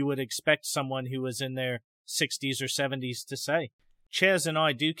you would expect someone who was in their 60s or 70s to say. Chaz and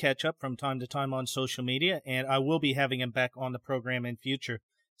I do catch up from time to time on social media, and I will be having him back on the program in future.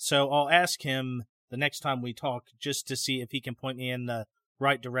 So I'll ask him the next time we talk just to see if he can point me in the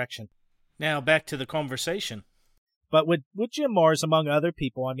right direction. Now back to the conversation. But with Jim Mars, among other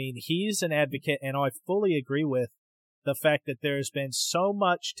people, I mean, he's an advocate, and I fully agree with the fact that there's been so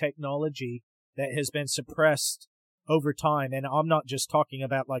much technology that has been suppressed over time. And I'm not just talking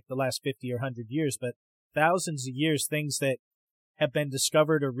about like the last 50 or 100 years, but thousands of years, things that have been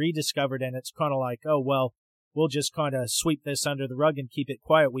discovered or rediscovered. And it's kind of like, oh, well, we'll just kind of sweep this under the rug and keep it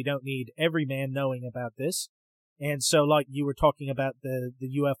quiet. We don't need every man knowing about this. And so like you were talking about the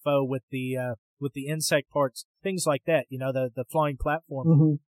UFO with the insect parts, things like that, the flying platform.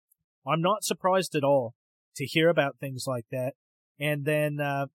 Mm-hmm. I'm not surprised at all to hear about things like that. And then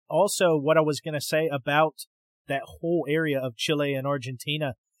also what I was going to say about that whole area of Chile and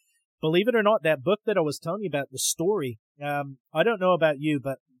Argentina, believe it or not, that book that I was telling you about, the story, I don't know about you,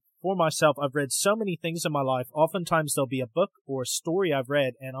 but for myself, I've read so many things in my life. Oftentimes there'll be a book or a story I've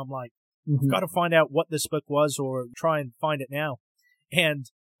read, and I'm like, I've got to find out what this book was or try and find it now. And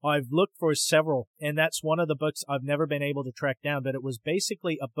I've looked for several, and that's one of the books I've never been able to track down, but it was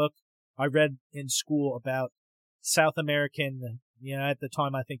basically a book I read in school about South American, at the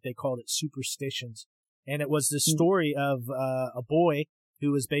time I think they called it superstitions. And it was the story of a boy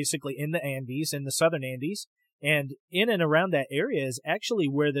who was basically in the Andes, in the southern Andes, and in and around that area is actually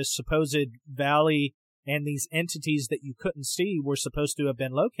where this supposed valley and these entities that you couldn't see were supposed to have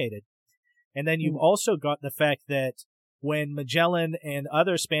been located. And then you've also got the fact that when Magellan and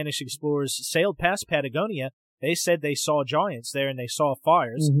other Spanish explorers sailed past Patagonia, they said they saw giants there and they saw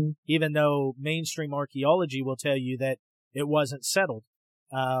fires, even though mainstream archaeology will tell you that it wasn't settled.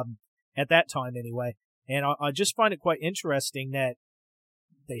 at that time anyway. And I just find it quite interesting that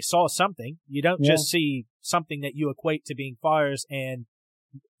they saw something. You don't just see something that you equate to being fires and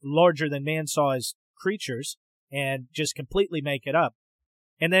larger than man-sized creatures and just completely make it up.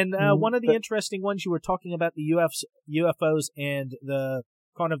 And then one of the interesting ones, you were talking about the UFOs and the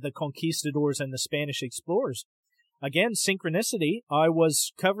kind of the conquistadors and the Spanish explorers. Again, synchronicity. I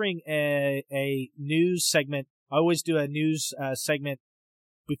was covering a news segment. I always do a news segment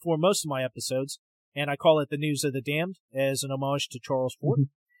before most of my episodes, and I call it the News of the Damned as an homage to Charles Fort.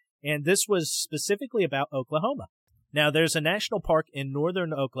 And this was specifically about Oklahoma. Now, there's a national park in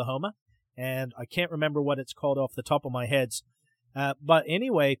northern Oklahoma, and I can't remember what it's called off the top of my head. But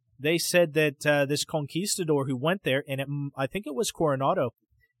anyway, they said that this conquistador who went there, and I think it was Coronado,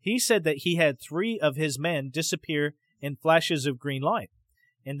 he said that he had 3 of his men disappear in flashes of green light.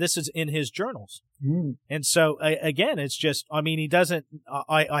 And this is in his journals. And so, again, it's just, I mean, he doesn't,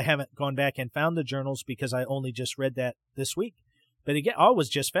 I haven't gone back and found the journals because I only just read that this week. But again, I was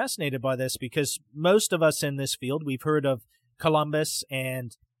just fascinated by this because most of us in this field, we've heard of Columbus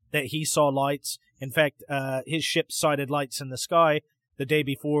and that he saw lights. In fact, his ship sighted lights in the sky the day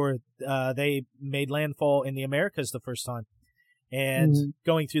before they made landfall in the Americas the first time. And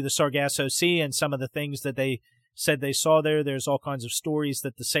going through the Sargasso Sea and some of the things that they said they saw there, there's all kinds of stories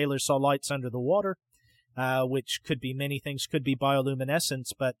that the sailors saw lights under the water, which could be many things, could be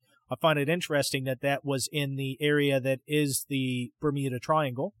bioluminescence. But I find it interesting that that was in the area that is the Bermuda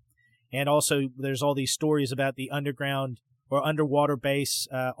Triangle. And also there's all these stories about the underground or underwater base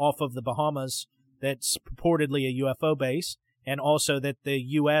off of the Bahamas that's purportedly a UFO base, and also that the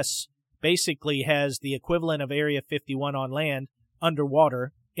U.S. basically has the equivalent of Area 51 on land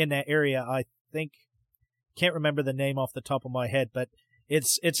underwater in that area. I think, can't remember the name off the top of my head, but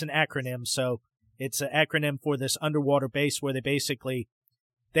it's an acronym. So it's an acronym for this underwater base where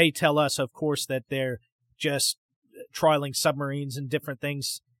they tell us, of course, that they're just trialing submarines and different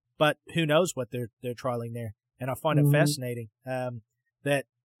things, but who knows what they're trialing there. And I find it fascinating that,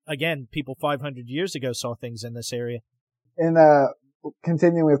 again, people 500 years ago saw things in this area. And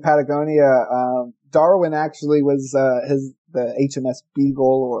continuing with Patagonia, Darwin actually was the HMS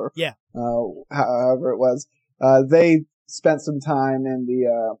Beagle, or however it was. They spent some time in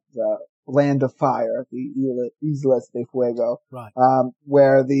the Land of Fire, the Islas de Fuego, right.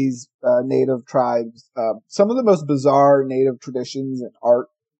 Where these native tribes, some of the most bizarre native traditions and art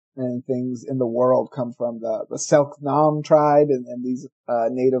and things in the world come from the Selknam tribe and these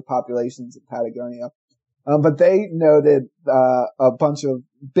native populations in Patagonia. But they noted a bunch of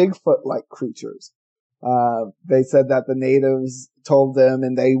Bigfoot-like creatures. They said that the natives told them,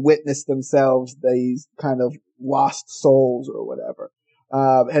 and they witnessed themselves, these kind of lost souls or whatever.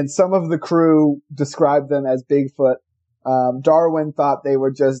 And some of the crew described them as Bigfoot. Darwin thought they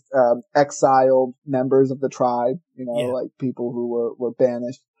were just exiled members of the tribe, like people who were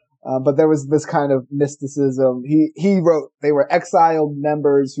banished. But there was this kind of mysticism. He wrote they were exiled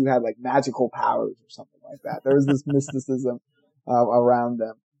members who had like magical powers or something like that. There was this mysticism around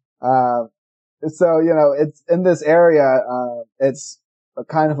them. So, it's in this area, it's a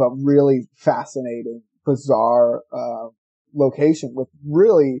kind of a really fascinating, bizarre location with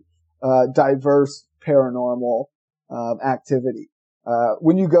really diverse paranormal activity.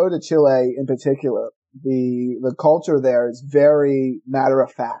 When you go to Chile in particular, the culture there is very matter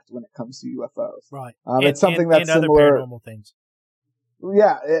of fact when it comes to UFOs. Right. It's something that's and similar. other paranormal things.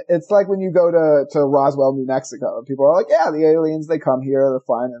 Yeah, it's like when you go to Roswell, New Mexico, and people are like, yeah, the aliens, they come here, they're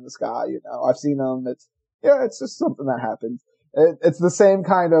flying in the sky, I've seen them. It's just something that happens. It's the same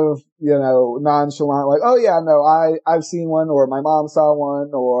kind of, nonchalant, like, oh yeah, no, I've seen one, or my mom saw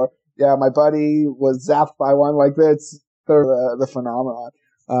one, or yeah, my buddy was zapped by one. Like, they're the phenomenon.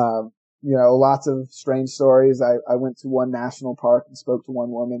 Lots of strange stories. I went to one national park and spoke to one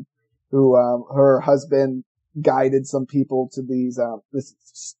woman who, her husband guided some people to these,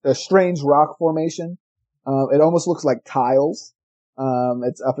 a strange rock formation. It almost looks like tiles.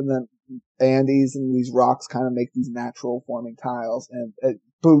 It's up in the Andes, and these rocks kind of make these natural forming tiles, and it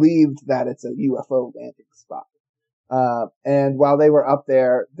believed that it's a UFO landing spot. And while they were up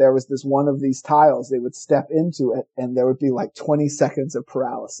there, there was this one of these tiles. They would step into it, and there would be like 20 seconds of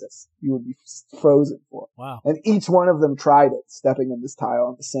paralysis. You would be frozen for it. Wow. And each one of them tried it, stepping in this tile,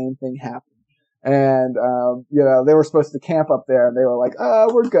 and the same thing happened. And, they were supposed to camp up there, and they were like,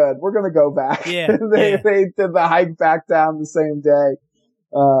 oh, we're good. We're going to go back. Yeah. They did the hike back down the same day,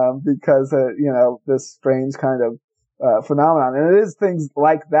 because, this strange kind of, phenomenon. And it is things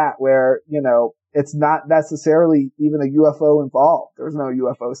like that where, it's not necessarily even a UFO involved. There's no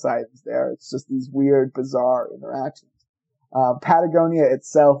UFO sightings there. It's just these weird, bizarre interactions. Patagonia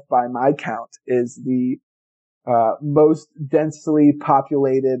itself, by my count, is the most densely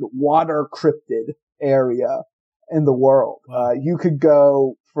populated water cryptid area in the world. Wow. You could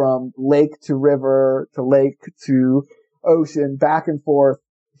go from lake to river to lake to ocean, back and forth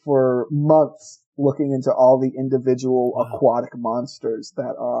for months, looking into all the individual aquatic monsters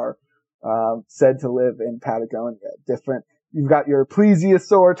that are said to live in Patagonia. You've got your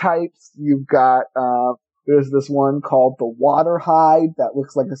plesiosaur types. You've got there's this one called the water hide that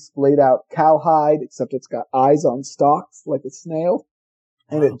looks like a splayed out cowhide, except it's got eyes on stalks like a snail,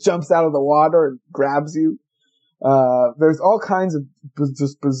 and it jumps out of the water and grabs you. There's all kinds of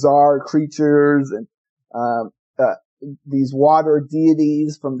just bizarre creatures and these water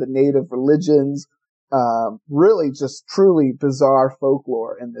deities from the native religions. Really just truly bizarre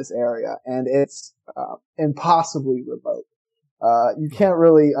folklore in this area, and it's impossibly remote. You can't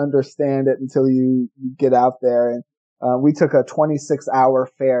really understand it until you get out there. And we took a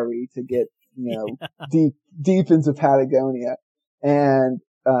 26-hour ferry to get, deep into Patagonia. And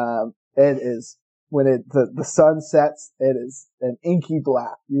it is, when the sun sets, it is an inky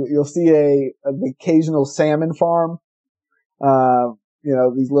black. You'll see an occasional salmon farm,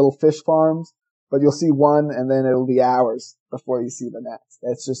 these little fish farms, but you'll see one and then it'll be hours before you see the next.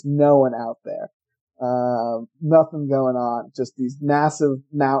 It's just no one out there. Nothing going on. Just these massive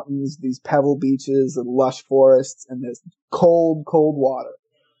mountains, these pebble beaches and lush forests and this cold, cold water.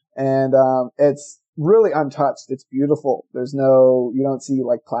 And, it's really untouched. It's beautiful. You don't see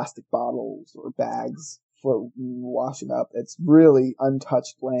like plastic bottles or bags for washing up. It's really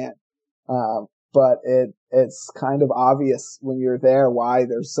untouched land. But it's kind of obvious when you're there why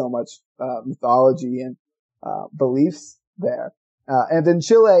there's so much, mythology and, beliefs there. And in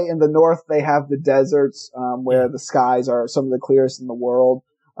Chile, in the north, they have the deserts, where the skies are some of the clearest in the world.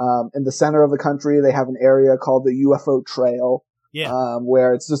 In the center of the country, they have an area called the UFO Trail,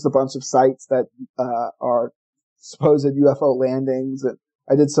 where it's just a bunch of sites that, are supposed UFO landings. And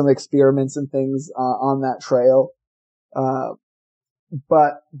I did some experiments and things, on that trail.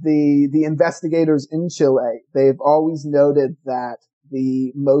 But the investigators in Chile, they've always noted that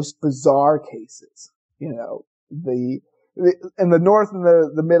the most bizarre cases, in the north and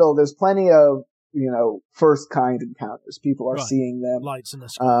the middle, there's plenty of, first kind encounters. People are seeing them. Lights in the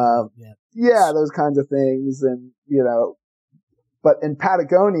sky. Those kinds of things. And, but in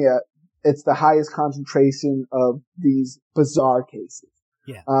Patagonia, it's the highest concentration of these bizarre cases.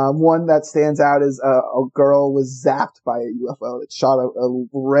 Yeah. One that stands out is a girl was zapped by a UFO that shot a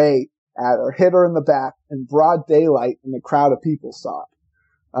ray at her, hit her in the back in broad daylight, and a crowd of people saw it.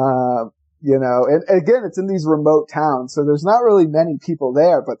 And again, it's in these remote towns, so there's not really many people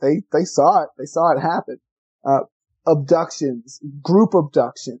there, but they saw it. They saw it happen. Abductions, group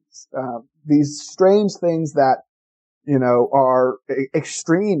abductions, these strange things that, are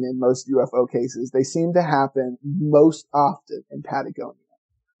extreme in most UFO cases. They seem to happen most often in Patagonia.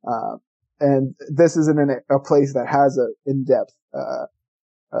 And this isn't a place that has a in-depth,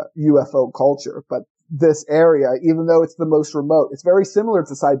 UFO culture, but this area, even though it's the most remote, it's very similar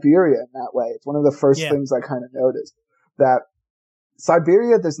to Siberia in that way. It's one of the first things I kind of noticed, that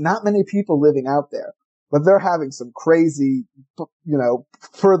Siberia, there's not many people living out there, but they're having some crazy,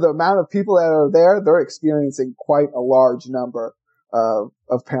 for the amount of people that are there, they're experiencing quite a large number of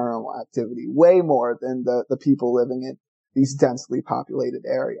paranormal activity, way more than the people living in these densely populated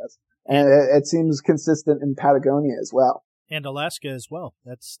areas. And it seems consistent in Patagonia as well. And Alaska as well.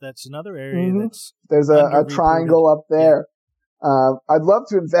 That's another area that's... There's a triangle up there. Yeah. I'd love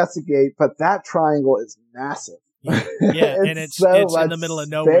to investigate, but that triangle is massive. Yeah, and it's in the middle of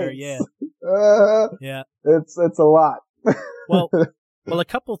nowhere, space. Yeah. It's a lot. Well, a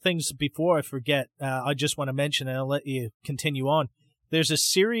couple things before I forget, I just want to mention, and I'll let you continue on. There's a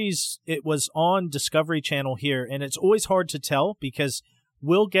series, it was on Discovery Channel here, and it's always hard to tell because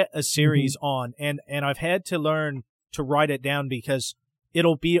we'll get a series on, and I've had to learn to write it down because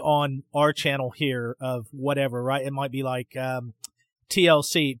it'll be on our channel here of whatever, right? It might be like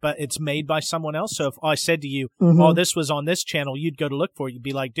TLC, but it's made by someone else. So if I said to you, oh, this was on this channel, you'd go to look for it. You'd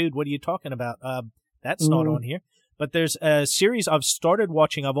be like, dude, what are you talking about? That's not on here. But there's a series I've started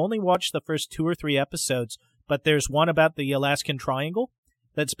watching. I've only watched the first 2 or 3 episodes, but there's one about the Alaskan Triangle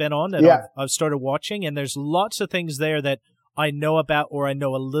that's been on that I've started watching, and there's lots of things there that I know about or I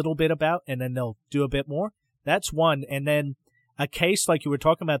know a little bit about, and then they'll do a bit more. That's one. And then a case like you were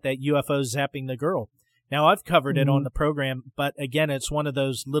talking about, that UFO zapping the girl. Now, I've covered it on the program, but again, it's one of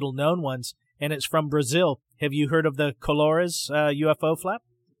those little known ones, and it's from Brazil. Have you heard of the Colores UFO flap?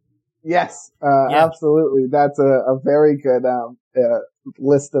 Yes, absolutely. That's a very good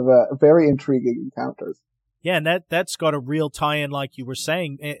list of very intriguing encounters. Yeah, and that's got a real tie-in, like you were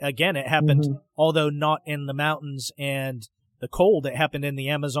saying. Again, it happened, although not in the mountains and the cold, it happened in the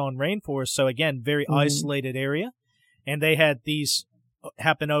Amazon rainforest. So again, very isolated area. And they had these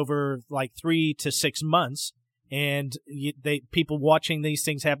happen over like 3 to 6 months. And people watching these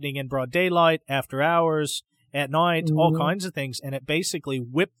things happening in broad daylight, after hours, at night, all kinds of things. And it basically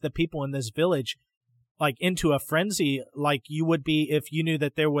whipped the people in this village like into a frenzy, like you would be if you knew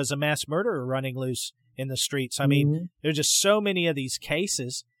that there was a mass murderer running loose in the streets. I mean, there's just so many of these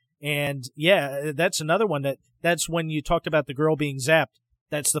cases. And yeah, that's another one that's when you talked about the girl being zapped.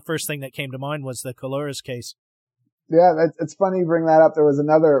 That's the first thing that came to mind was the Colores case. Yeah, it's funny you bring that up. There was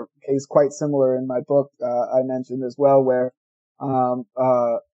another case quite similar in my book, I mentioned as well, where,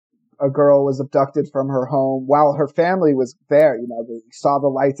 a girl was abducted from her home while her family was there. You know, they saw the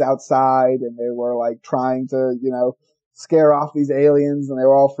lights outside and they were like trying to, you know, scare off these aliens, and they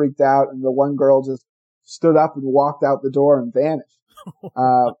were all freaked out. And the one girl just stood up and walked out the door and vanished.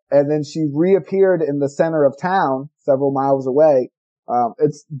 And then she reappeared in the center of town, several miles away.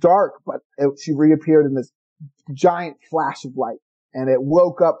 It's dark, but she reappeared in this giant flash of light, and it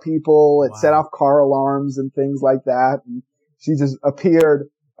woke up people. It set off car alarms and things like that. And she just appeared.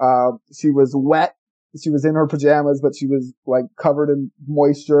 She was wet. She was in her pajamas, but she was like covered in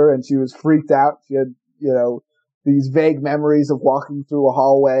moisture, and she was freaked out. She had, you know, these vague memories of walking through a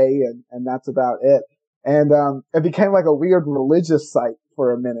hallway, and that's about it. And, it became like a weird religious site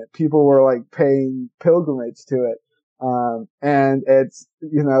for a minute. People were like paying pilgrimage to it. And it's,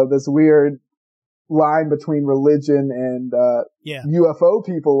 you know, this weird line between religion and, UFO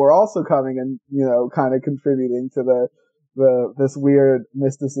people were also coming and, you know, kind of contributing to this weird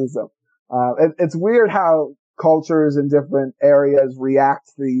mysticism. It's weird how cultures in different areas react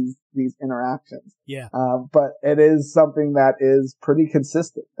to these interactions. Yeah. But it is something that is pretty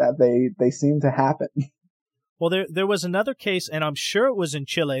consistent, that they seem to happen. Well, there was another case, and I'm sure it was in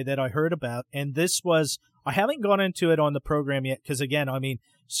Chile, that I heard about, and this was, I haven't gone into it on the program yet, because again, I mean,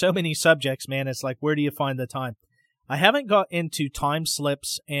 so many subjects, man, it's like, where do you find the time? I haven't got into time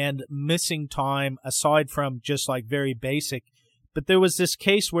slips and missing time aside from just like very basic, but there was this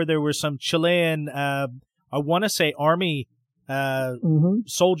case where there were some Chilean, I want to say army,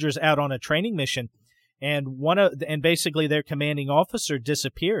 soldiers out on a training mission, and basically their commanding officer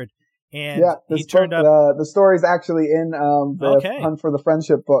disappeared. And he turned up. The story's actually in the Hunt for the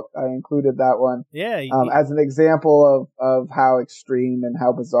Friendship book. I included that one. Yeah. As an example of how extreme and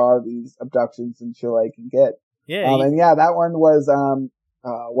how bizarre these abductions in Chile can get. Yeah. That one was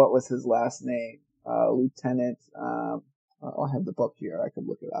what was his last name? Lieutenant. I have the book here. I could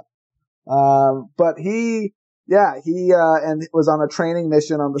look it up. But he and was on a training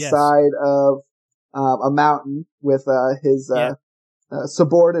mission on the side of a mountain with his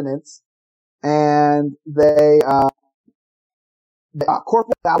subordinates, and they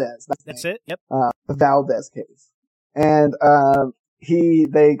Corporal Valdez. That's it. Yep. The Valdez case, and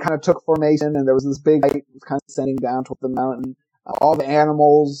they kind of took formation, and there was this big light kind of descending down toward the mountain. All the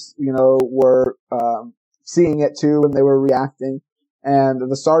animals, you know, were seeing it too, and they were reacting.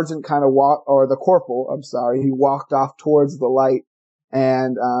 And the sergeant kind of the corporal, I'm sorry, he walked off towards the light,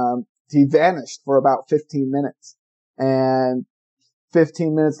 and he vanished for about 15 minutes. And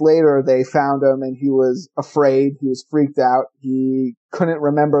 15 minutes later, they found him, and he was afraid. He was freaked out. He couldn't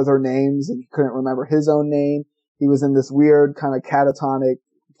remember their names, and he couldn't remember his own name. He was in this weird kind of catatonic,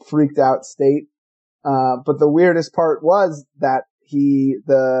 freaked out state. But the weirdest part was that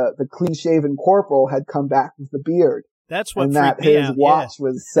the clean-shaven corporal had come back with the beard. That's what and freaked that me his out, watch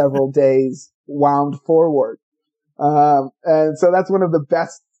was several days wound forward. And so that's one of the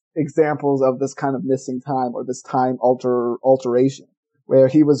best examples of this kind of missing time, or this time alteration, where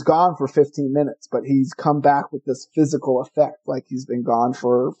he was gone for 15 minutes, but he's come back with this physical effect, like he's been gone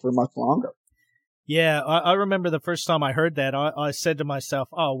for much longer. Yeah, I remember the first time I heard that, I said to myself,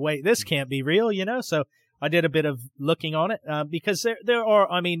 oh, wait, this can't be real, you know? So I did a bit of looking on it, because there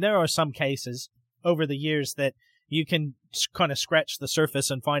are some cases over the years that you can kind of scratch the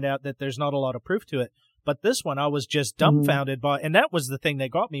surface and find out that there's not a lot of proof to it. But this one I was just dumbfounded by, and that was the thing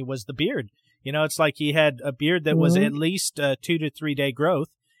that got me, was the beard. You know, it's like he had a beard that was at least 2 to 3 day growth,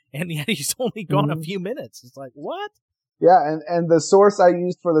 and yet he's only gone a few minutes. It's like, what? Yeah, and the source I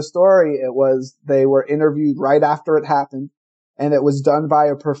used for the story, they were interviewed right after it happened, and it was done by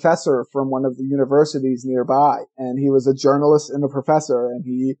a professor from one of the universities nearby, and he was a journalist and a professor, and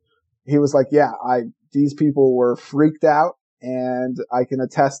he was like, yeah, these people were freaked out, and I can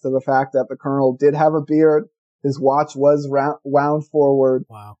attest to the fact that the colonel did have a beard. His watch was wound forward.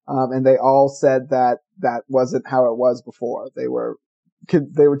 Wow. And they all said that wasn't how it was before. They were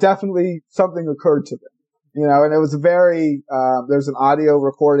definitely, something occurred to them. And it was very, there's an audio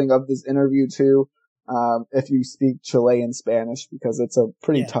recording of this interview too. If you speak Chilean Spanish, because it's a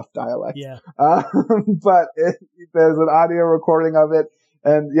pretty tough dialect. Yeah. But there's an audio recording of it.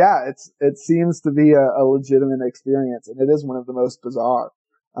 And yeah, it seems to be a legitimate experience, and it is one of the most bizarre.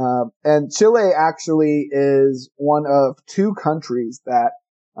 And Chile actually is one of 2 countries that,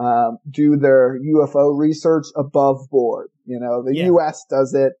 do their UFO research above board. The U.S.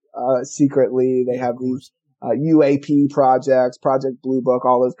 does it, secretly. They have these, UAP projects, Project Blue Book,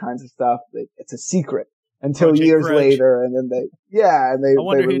 all those kinds of stuff. It's a secret until Project years Grudge. later, and then they I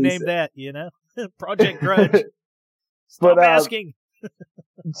wonder who named that, Project Grudge. Stop asking.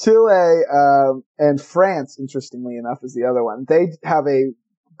 Chile, and France, interestingly enough, is the other one. They have a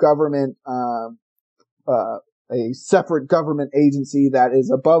government, a separate government agency that is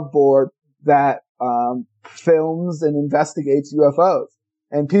above board that, films and investigates UFOs.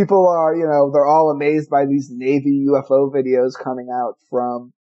 And people are, they're all amazed by these Navy UFO videos coming out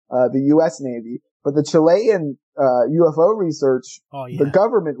from, the U.S. Navy. But the Chilean, UFO research, the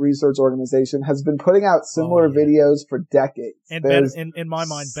government research organization, has been putting out similar videos for decades. And better, in my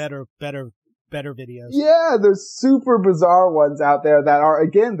mind, better videos. Yeah, there's super bizarre ones out there that are,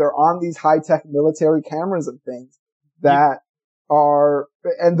 again, they're on these high-tech military cameras and things that are,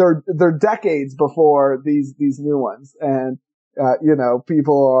 and they're decades before these new ones. And,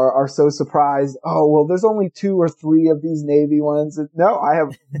 people are so surprised. Oh, well, there's only 2 or 3 of these Navy ones. No, I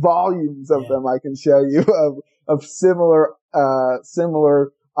have volumes of them I can show you of similar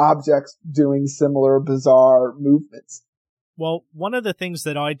objects doing similar bizarre movements. Well, one of the things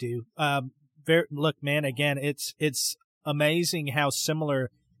that I do, look, man, again, it's amazing how similar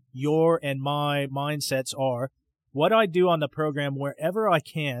your and my mindsets are. What I do on the program, wherever I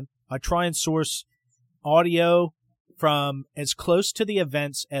can, I try and source audio from as close to the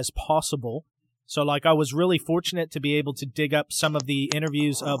events as possible. So, like, I was really fortunate to be able to dig up some of the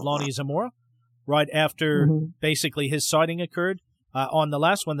interviews of Lonnie Zamora right after basically his sighting occurred. On the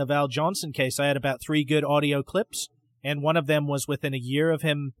last one, the Val Johnson case, I had about 3 good audio clips, and one of them was within a year of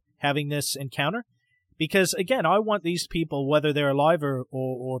him having this encounter. Because, again, I want these people, whether they're alive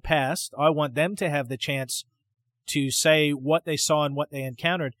or past, I want them to have the chance to say what they saw and what they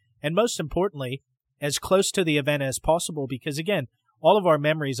encountered. And most importantly, as close to the event as possible, because, again, all of our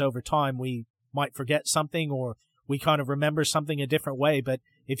memories over time, we might forget something or we kind of remember something a different way. But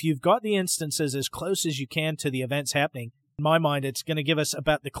if you've got the instances as close as you can to the events happening, in my mind, it's going to give us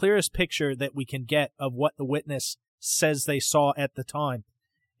about the clearest picture that we can get of what the witness says they saw at the time.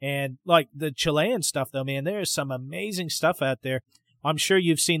 And like the Chilean stuff, though, man, there's some amazing stuff out there. I'm sure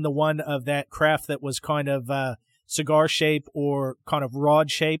you've seen the one of that craft that was kind of cigar shaped or kind of rod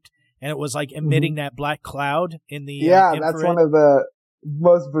shaped. And it was like emitting that black cloud in the infrared. That's one of the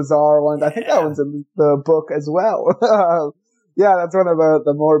most bizarre ones. I think that one's in the book as well. That's one of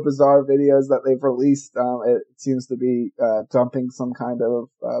the more bizarre videos that they've released. It seems to be dumping some kind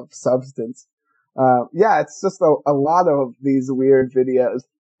of substance. It's just a lot of these weird videos.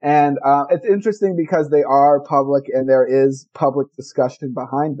 And it's interesting because they are public and there is public discussion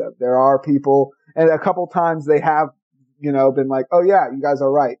behind them. There are people, and a couple times they have been like, oh yeah, you guys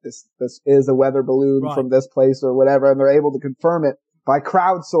are right. This is a weather balloon from this place or whatever. And they're able to confirm it by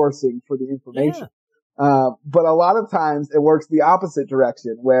crowdsourcing for the information. But a lot of times it works the opposite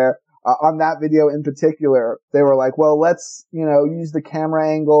direction where, on that video in particular, they were like, well, let's, use the camera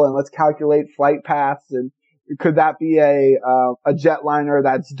angle and let's calculate flight paths. And could that be a jetliner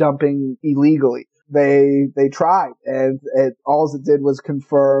that's dumping illegally? They tried, and all it did was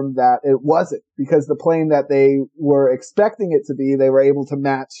confirm that it wasn't, because the plane that they were expecting it to be, they were able to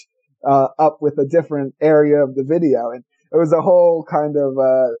match up with a different area of the video, and it was a whole kind of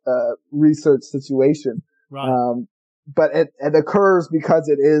research situation. Right. But it occurs because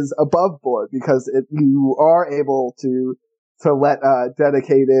it is above board, because you are able to let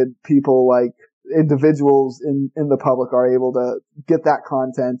dedicated people, like individuals in the public, are able to get that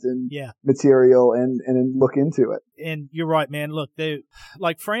content and material and look into it. And you're right, man. Look,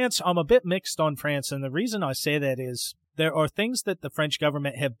 like France, I'm a bit mixed on France. And the reason I say that is there are things that the French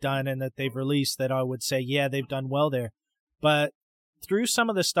government have done and that they've released that I would say, they've done well there. But through some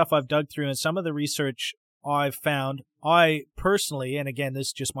of the stuff I've dug through and some of the research I've found, I personally, and again, this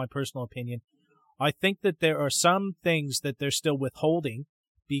is just my personal opinion, I think that there are some things that they're still withholding,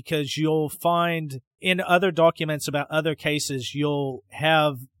 because you'll find in other documents about other cases, you'll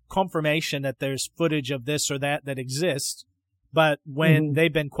have confirmation that there's footage of this or that exists. But when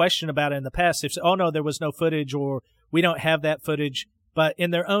they've been questioned about it in the past, they've said, oh, no, there was no footage, or we don't have that footage. But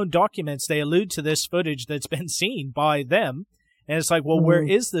in their own documents, they allude to this footage that's been seen by them. And it's like, well, where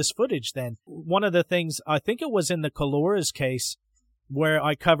is this footage then? One of the things, I think it was in the Caloras case where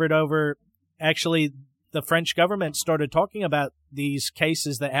I covered over, actually, the French government started talking about these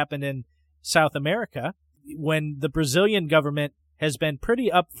cases that happened in South America when the Brazilian government has been pretty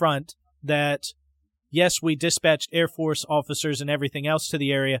upfront that, yes, we dispatched Air Force officers and everything else to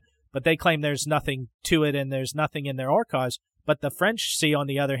the area, but they claim there's nothing to it and there's nothing in their archives. But the French Sea, on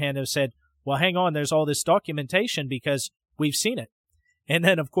the other hand, have said, well, hang on, there's all this documentation because we've seen it. And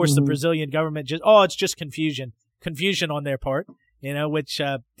then, of course, the Brazilian government it's just confusion on their part, which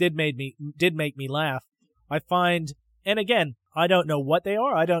did make me laugh. I find, and again, I don't know what they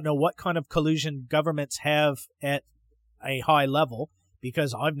are. I don't know what kind of collusion governments have at a high level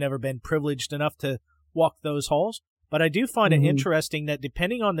because I've never been privileged enough to walk those halls. But I do find it interesting that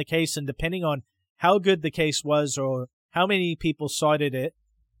depending on the case and depending on how good the case was or how many people cited it,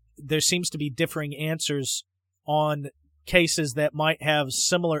 there seems to be differing answers on cases that might have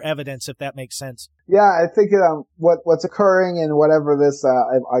similar evidence, if that makes sense. Yeah, I think what's occurring in whatever this,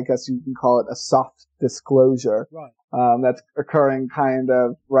 I guess you can call it a soft disclosure, right? That's occurring kind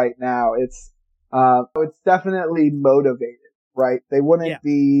of right now. It's definitely motivated, right? They wouldn't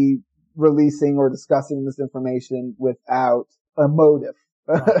be releasing or discussing this information without a motive.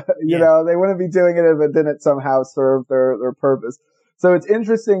 Right. They wouldn't be doing it if it didn't somehow serve their purpose. So it's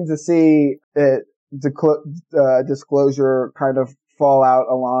interesting to see it disclosure kind of fall out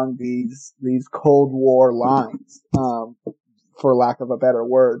along these Cold War lines, for lack of a better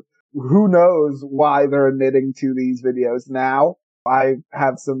word. Who knows why they're admitting to these videos now? I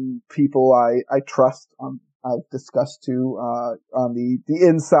have some people I trust I've discussed to on the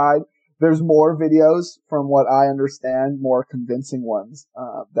inside. There's more videos, from what I understand, more convincing ones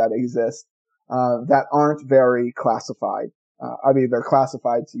that exist that aren't very classified. I mean, they're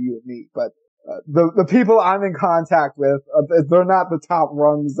classified to you and me, but the people I'm in contact with, they're not the top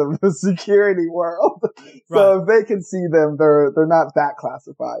rungs of the security world. So if they can see them, they're not that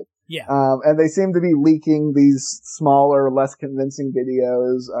classified. Yeah. And they seem to be leaking these smaller, less convincing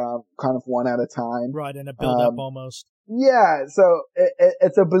videos, kind of one at a time. Right, in a build-up almost. Yeah, so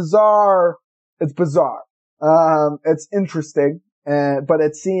it's bizarre. It's interesting, but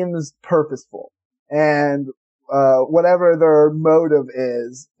it seems purposeful. And whatever their motive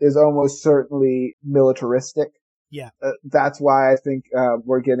is almost certainly militaristic. Yeah. That's why I think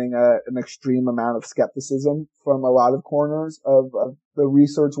we're getting an extreme amount of skepticism from a lot of corners of the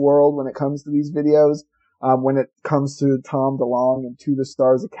research world when it comes to these videos, when it comes to Tom DeLonge and To the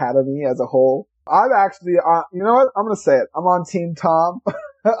Stars Academy as a whole. I'm actually, you know what? I'm going to say it. I'm on Team Tom.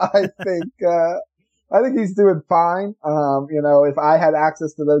 I think he's doing fine. If I had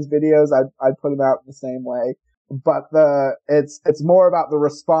access to those videos, I'd put them out in the same way. But it's more about the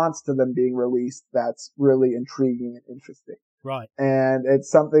response to them being released that's really intriguing and interesting. Right. And it's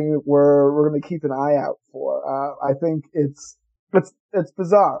something we're going to keep an eye out for. I think it's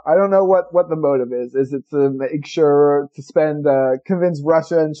bizarre. I don't know what the motive is. Is it to make sure to convince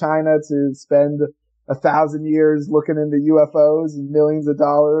Russia and China to spend 1,000 years looking into UFOs and millions of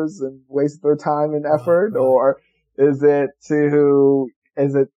dollars and waste their time and effort? Right. Or is it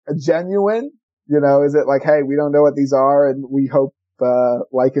a genuine? Is it like, hey, we don't know what these are and we hope,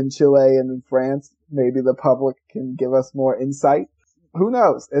 like in Chile and in France, maybe the public can give us more insight? Who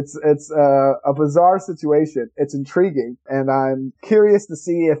knows? It's a bizarre situation. It's intriguing. And I'm curious to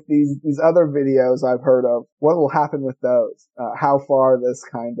see if these other videos I've heard of, what will happen with those? How far this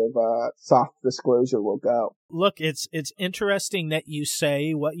kind of, soft disclosure will go. Look, it's interesting that you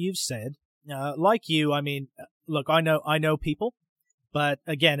say what you've said. Like you, I mean, look, I know people. But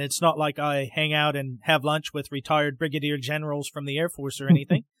again, it's not like I hang out and have lunch with retired brigadier generals from the Air Force or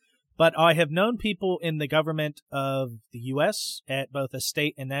anything. But I have known people in the government of the U.S. at both a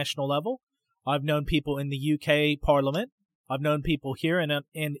state and national level. I've known people in the UK Parliament. I've known people here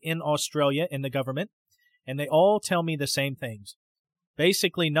in Australia in the government. And they all tell me the same things.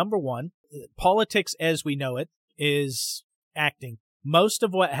 Basically, number one, politics as we know it is acting. Most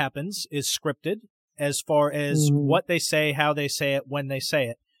of what happens is scripted. As far as what they say, how they say it, when they say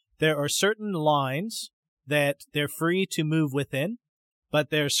it. There are certain lines that they're free to move within, but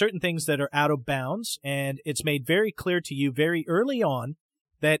there are certain things that are out of bounds, and it's made very clear to you very early on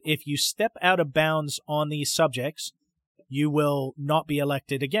that if you step out of bounds on these subjects, you will not be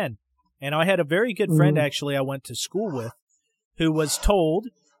elected again. And I had a very good friend, actually, I went to school with, who was told,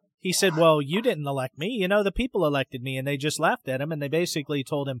 he said, well, you didn't elect me, the people elected me, and they just laughed at him, and they basically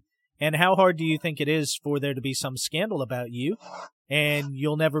told him, and how hard do you think it is for there to be some scandal about you and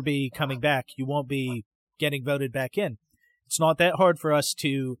you'll never be coming back? You won't be getting voted back in. It's not that hard for us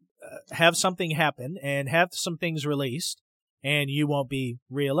to have something happen and have some things released and you won't be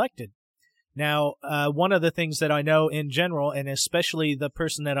reelected. Now, one of the things that I know in general, and especially the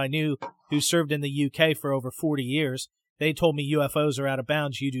person that I knew who served in the UK for over 40 years, they told me UFOs are out of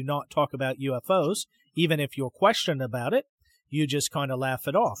bounds. You do not talk about UFOs. Even if you're questioned about it, you just kind of laugh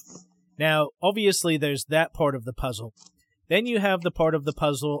it off. Now, obviously, there's that part of the puzzle. Then you have the part of the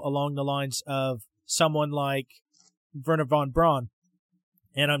puzzle along the lines of someone like Wernher von Braun.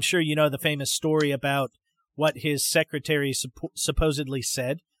 And I'm sure you know the famous story about what his secretary supposedly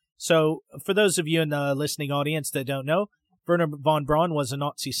said. So, for those of you in the listening audience that don't know, Wernher von Braun was a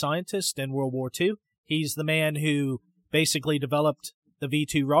Nazi scientist in World War II. He's the man who basically developed the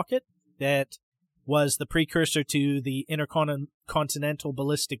V-2 rocket that was the precursor to the intercontinental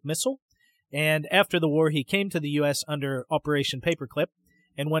ballistic missile. And after the war, he came to the U.S. under Operation Paperclip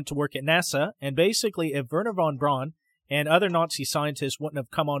and went to work at NASA. And basically, if Wernher von Braun and other Nazi scientists wouldn't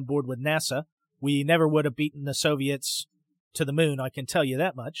have come on board with NASA, we never would have beaten the Soviets to the moon, I can tell you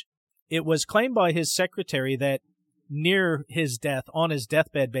that much. It was claimed by his secretary that near his death, on his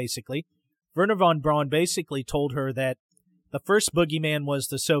deathbed basically, Wernher von Braun basically told her that the first boogeyman was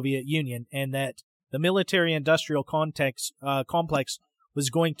the Soviet Union and that the military-industrial complex was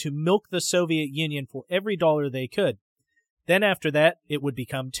going to milk the Soviet Union for every dollar they could. Then after that, it would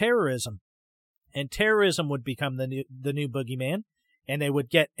become terrorism. And terrorism would become the new boogeyman, and they would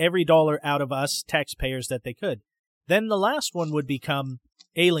get every dollar out of us taxpayers that they could. Then the last one would become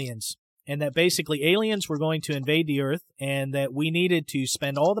aliens, and that basically aliens were going to invade the Earth, and that we needed to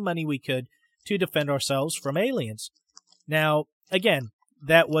spend all the money we could to defend ourselves from aliens. Now, again,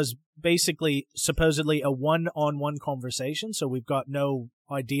 that was basically supposedly a one-on-one conversation, so we've got no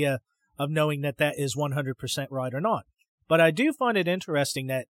idea of knowing that that is 100% right or not. But I do find it interesting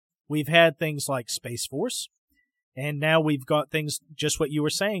that we've had things like Space Force, and now we've got things, just what you were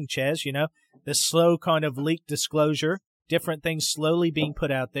saying, Chaz, you know, the slow kind of leaked disclosure, different things slowly being put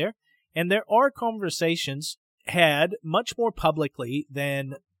out there. And there are conversations had much more publicly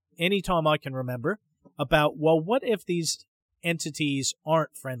than any time I can remember about, well, what if these entities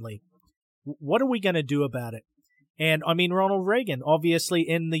aren't friendly? What are we going to do about it? And I mean, Ronald Reagan, obviously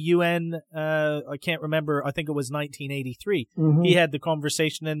in the UN, I can't remember, I think it was 1983, he had the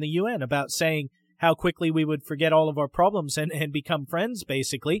conversation in the UN about saying how quickly we would forget all of our problems and become friends,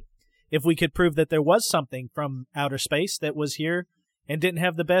 basically, if we could prove that there was something from outer space that was here and didn't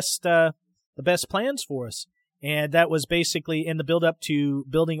have the best plans for us. And that was basically in the build-up to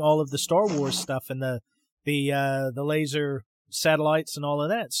building all of the Star Wars stuff and the laser satellites and all of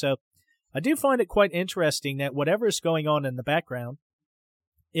that. So I do find it quite interesting that whatever is going on in the background,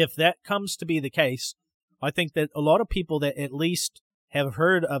 if that comes to be the case, I think that a lot of people that at least have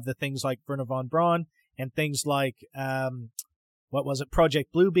heard of the things like Wernher von Braun and things like,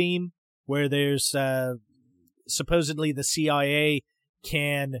 Project Bluebeam, where there's supposedly the CIA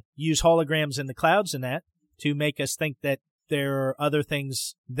can use holograms in the clouds and that to make us think that there are other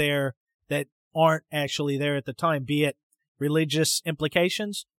things there that aren't actually there at the time, be it religious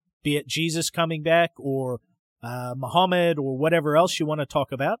implications, be it Jesus coming back or Muhammad or whatever else you want to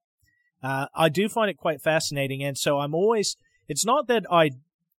talk about. I do find it quite fascinating. And so I'm always, it's not that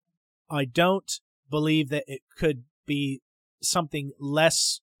I don't believe that it could be something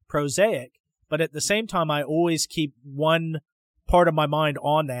less prosaic, but at the same time, I always keep one part of my mind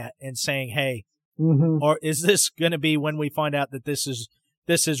on that and saying, hey, or is this going to be when we find out that this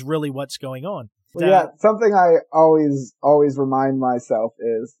is really what's going on? Well, yeah, something I always remind myself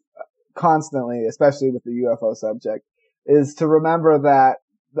is constantly, especially with the UFO subject, is to remember that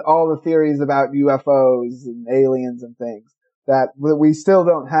all the theories about UFOs and aliens and things, that we still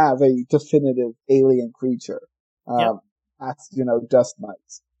don't have a definitive alien creature. That's, dust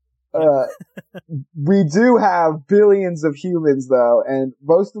mites. We do have billions of humans though, and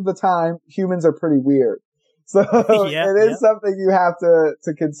most of the time humans are pretty weird. So it is something you have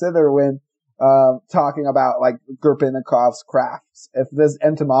to consider when talking about like Gurpinikov's crafts. If this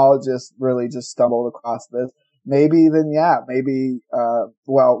entomologist really just stumbled across this, maybe the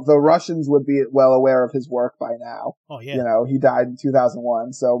Russians would be well aware of his work by now. Oh yeah. He died in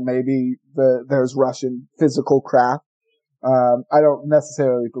 2001, so maybe there's Russian physical craft. I don't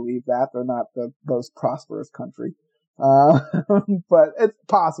necessarily believe that. They're not the most prosperous country. But it's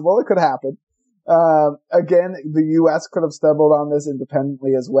possible. It could happen. Again, the U.S. could have stumbled on this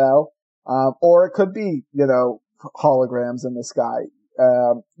independently as well. Or it could be, holograms in the sky.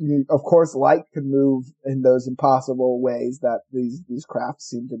 Of course, light can move in those impossible ways that these crafts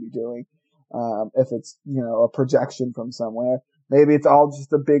seem to be doing. If it's, a projection from somewhere. Maybe it's all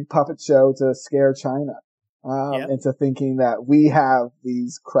just a big puppet show to scare China. Into thinking that we have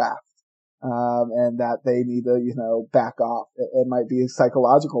these craft. and that they need to, back off. It might be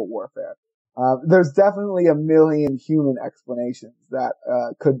psychological warfare. There's definitely a million human explanations that,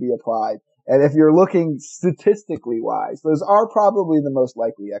 could be applied. And if you're looking statistically wise, those are probably the most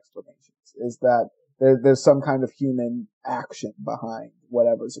likely explanations, is that there's some kind of human action behind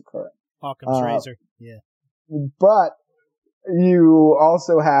whatever's occurring. Occam's razor. Yeah. But you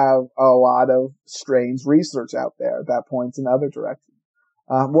also have a lot of strange research out there that points in other directions.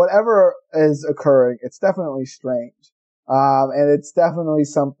 Whatever is occurring, it's definitely strange. And it's definitely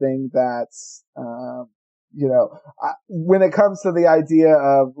something that's, when it comes to the idea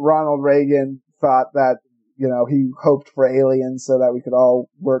of Ronald Reagan thought that, he hoped for aliens so that we could all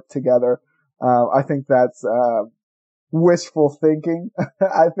work together. I think that's, wishful thinking.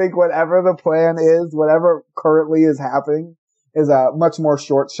 I think whatever the plan is, whatever currently is happening is, much more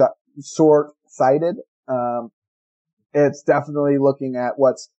short-sighted. It's definitely looking at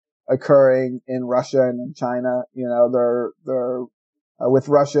what's occurring in Russia and in China. They're with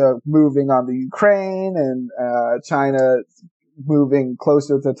Russia moving on the Ukraine and, China moving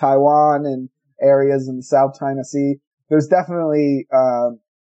closer to Taiwan and areas in the South China Sea. There's definitely,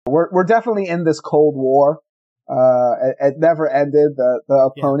 we're definitely in this Cold War. It never ended.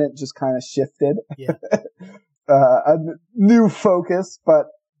 The opponent just kind of shifted. Yeah. A new focus, but,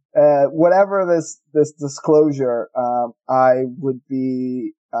 whatever this disclosure, I would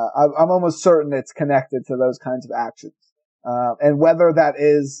be, I'm almost certain it's connected to those kinds of actions. And whether that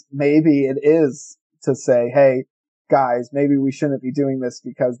is, maybe it is to say, hey, guys, maybe we shouldn't be doing this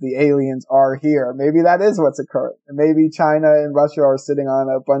because the aliens are here. Maybe that is what's occurring. And maybe China and Russia are sitting on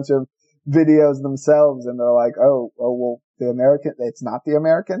a bunch of videos themselves and they're like, oh, well, it's not the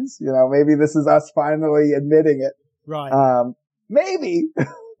Americans. Maybe this is us finally admitting it. Right. Maybe,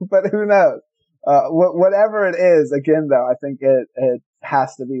 but who knows? Whatever it is, again, though, I think it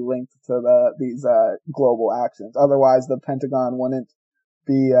has to be linked to these global actions. Otherwise, the Pentagon wouldn't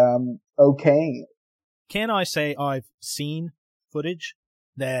be okaying it. Can I say I've seen footage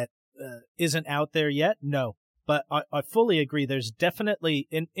that isn't out there yet? No, but I fully agree. There's definitely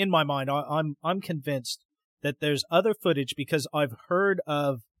in my mind, I'm convinced that there's other footage because I've heard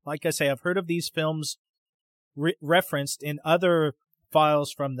of, like I say, I've heard of these films referenced in other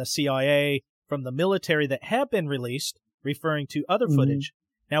files from the CIA, from the military that have been released, referring to other footage.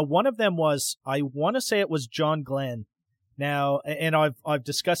 Now, one of them was, I want to say it was John Glenn. Now, and I've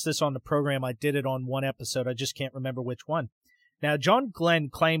discussed this on the program. I did it on one episode. I just can't remember which one. Now, John Glenn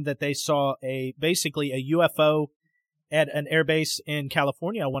claimed that they saw basically a UFO at an airbase in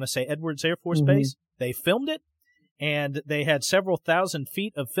California. I want to say Edwards Air Force Base. They filmed it, and they had several thousand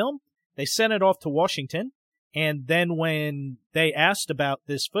feet of film. They sent it off to Washington. And then when they asked about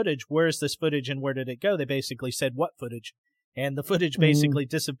this footage, where's this footage and where did it go? They basically said, what footage? And the footage basically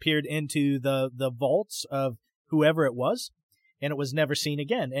disappeared into the vaults of whoever it was, and it was never seen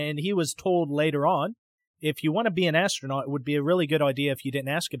again. And he was told later on, if you want to be an astronaut, it would be a really good idea if you didn't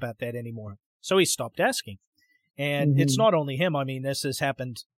ask about that anymore. So he stopped asking. And it's not only him. I mean, this has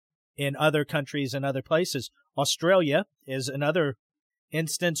happened in other countries and other places. Australia is another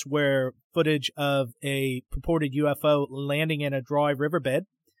instance where footage of a purported UFO landing in a dry riverbed.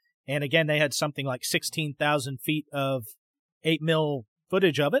 And again, they had something like 16,000 feet of 8mm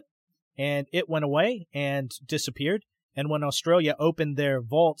footage of it. And it went away and disappeared. And when Australia opened their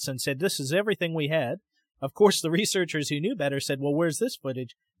vaults and said, this is everything we had, of course, the researchers who knew better said, well, where's this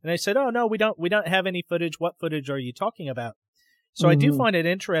footage? And they said, oh, no, we don't have any footage. What footage are you talking about? So I do find it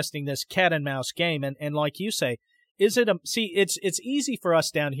interesting, this cat and mouse game. And like you say, is it it's easy for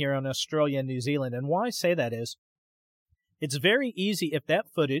us down here in Australia and New Zealand. And why I say that is it's very easy if that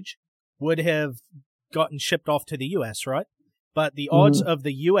footage would have gotten shipped off to the U.S., right? But the odds of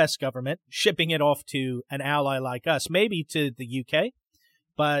the U.S. government shipping it off to an ally like us, maybe to the U.K.,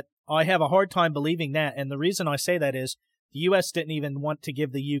 but I have a hard time believing that. And the reason I say that is the U.S. didn't even want to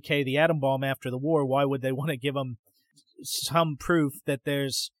give the U.K. the atom bomb after the war. Why would they want to give them some proof that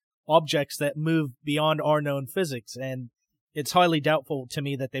there's objects that move beyond our known physics? And it's highly doubtful to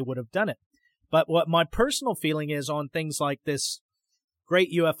me that they would have done it. But what my personal feeling is on things like this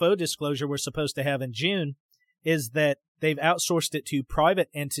great UFO disclosure we're supposed to have in June is that they've outsourced it to private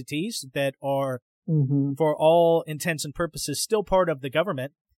entities that are, for all intents and purposes, still part of the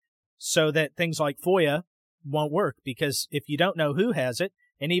government, so that things like FOIA won't work. Because if you don't know who has it,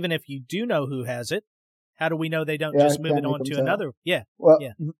 and even if you do know who has it, how do we know they don't just move it on to another? Yeah. Well,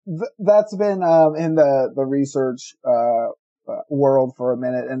 that's been in the research world for a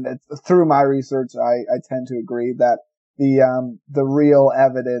minute, and through my research, I tend to agree that the real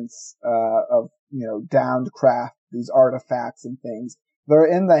evidence of downed craft, these artifacts and things, they're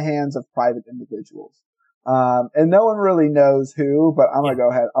in the hands of private individuals. And no one really knows who, but I'm going to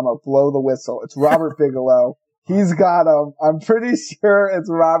go ahead. I'm going to blow the whistle. It's Robert Bigelow. He's got them. I'm pretty sure it's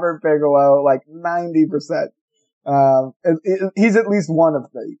Robert Bigelow, like 90%. He's at least one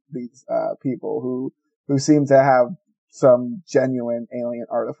of these people who seem to have some genuine alien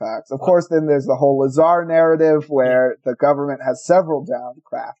artifacts. Of course, then there's the whole Lazar narrative where the government has several downed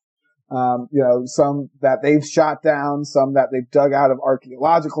craft. Some that they've shot down, some that they've dug out of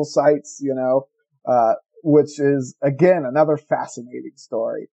archaeological sites, which is again another fascinating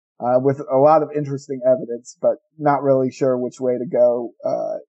story, with a lot of interesting evidence, but not really sure which way to go,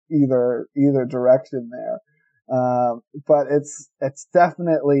 either direction there. But it's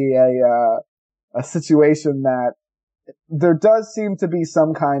definitely a situation that there does seem to be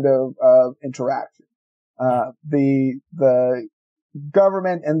some kind of interaction. The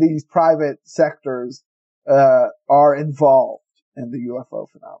government and these private sectors, are involved in the UFO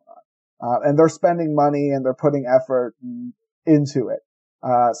phenomenon. And they're spending money and they're putting effort into it.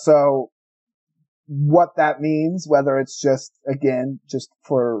 So what that means, whether it's just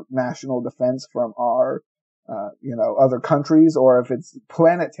for national defense from our, other countries, or if it's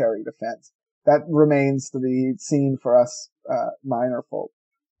planetary defense, that remains to be seen for us, minor folk.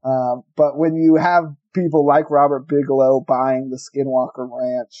 But when you have people like Robert Bigelow buying the Skinwalker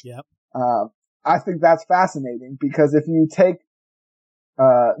Ranch, I think that's fascinating, because if you take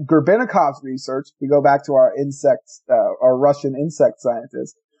Gurbynikov's research, we go back to our Russian insect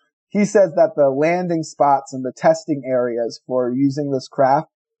scientist, he says that the landing spots and the testing areas for using this craft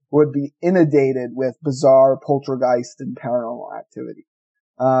would be inundated with bizarre poltergeist and paranormal activity.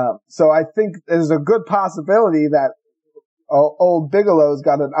 So I think there's a good possibility that old Bigelow's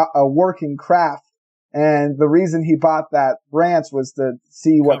got a working craft, and the reason he bought that ranch was to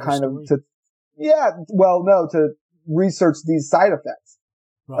see what kind of, to research these side effects.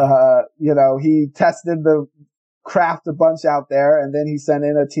 Right. He tested the craft a bunch out there, and then he sent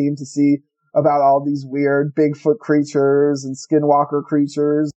in a team to see about all these weird Bigfoot creatures and Skinwalker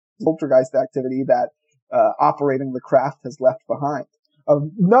creatures, poltergeist activity that operating the craft has left behind.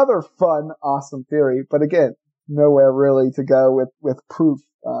 Another fun, awesome theory, but again, nowhere really to go with proof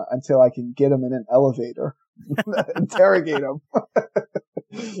until I can get him in an elevator, interrogate him.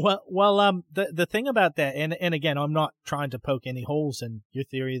 Well, the thing about that, and again, I'm not trying to poke any holes in your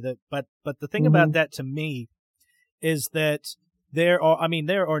theory, but the thing about that to me is that there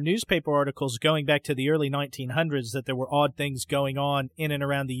are newspaper articles going back to the early 1900s that there were odd things going on in and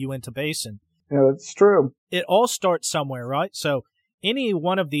around the Uinta Basin. Yeah, that's true. It all starts somewhere, right? So any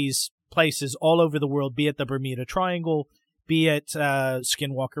one of these places all over the world, be it the Bermuda Triangle, be it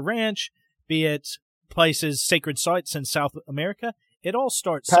Skinwalker Ranch, be it places, sacred sites in South America, it all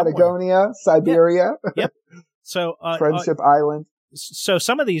starts Patagonia, somewhere. Siberia. Yep. So Friendship Island. So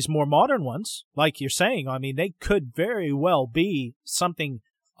some of these more modern ones, like you're saying, they could very well be something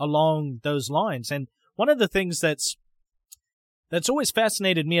along those lines. And one of the things that's always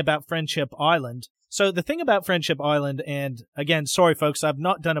fascinated me about Friendship Island. So the thing about Friendship Island, and again, sorry folks, I've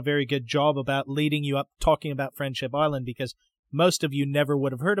not done a very good job about leading you up talking about Friendship Island, because most of you never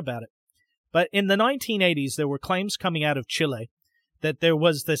would have heard about it. But in the 1980s, there were claims coming out of Chile that there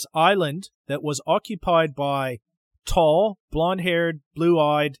was this island that was occupied by tall, blonde-haired,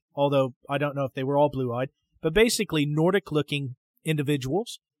 blue-eyed, although I don't know if they were all blue-eyed, but basically Nordic-looking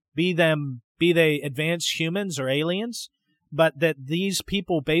individuals, be they advanced humans or aliens, but that these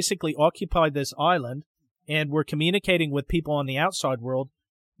people basically occupied this island and were communicating with people on the outside world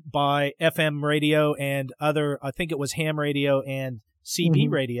by FM radio and other, I think it was ham radio and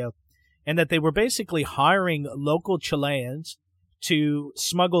CB radio, and that they were basically hiring local Chileans to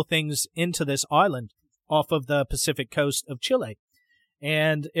smuggle things into this island off of the Pacific coast of Chile.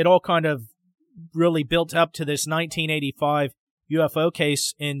 And it all kind of really built up to this 1985 UFO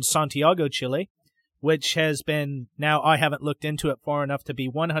case in Santiago, Chile, which has been, now I haven't looked into it far enough to be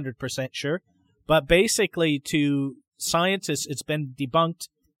 100% sure, but basically to scientists it's been debunked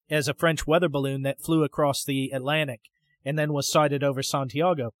as a French weather balloon that flew across the Atlantic and then was sighted over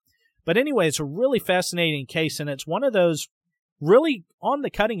Santiago. But anyway, it's a really fascinating case, and it's one of those really on the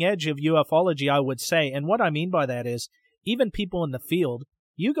cutting edge of ufology, I would say. And what I mean by that is, even people in the field,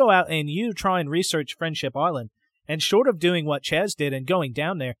 you go out and you try and research Friendship Island, and short of doing what Chaz did and going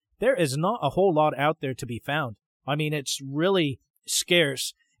down there, there is not a whole lot out there to be found. I mean, it's really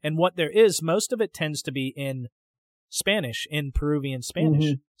scarce. And what there is, most of it tends to be in Spanish, in Peruvian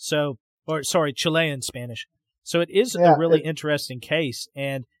Spanish. Chilean Spanish. So it is a really interesting case.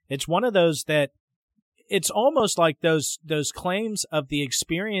 And it's one of those that it's almost like those claims of the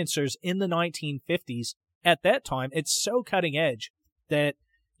experiencers in the 1950s. At that time, it's so cutting edge that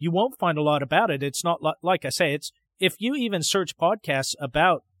you won't find a lot about it. It's not like I say, it's if you even search podcasts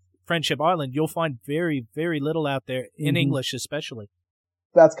about Friendship Island, you'll find very, very little out there in English, especially.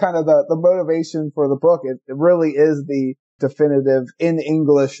 That's kind of the motivation for the book. It really is the definitive in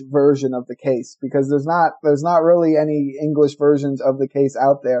English version of the case, because there's not really any English versions of the case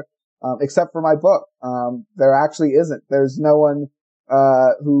out there, except for my book. There actually isn't. There's no one,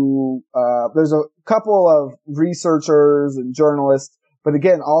 there's a couple of researchers and journalists, but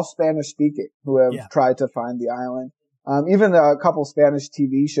again, all Spanish speaking, who have tried to find the island. Even a couple Spanish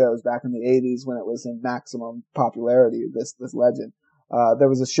TV shows back in the 80s when it was in maximum popularity, this legend. There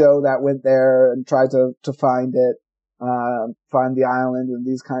was a show that went there and tried to find it, find the island and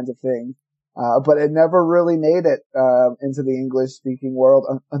these kinds of things. But it never really made it, into the English speaking world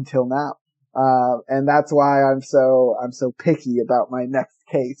until now. And that's why I'm so picky about my next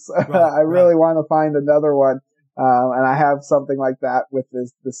case. Right, I really want to find another one. And I have something like that with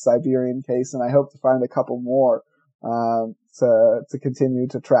this Siberian case, and I hope to find a couple more, to continue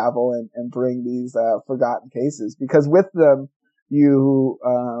to travel and bring these, forgotten cases, because with them, you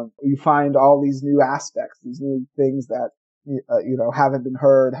find all these new aspects, these new things that, haven't been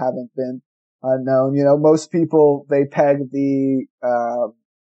heard, haven't been, known. Most people, they peg the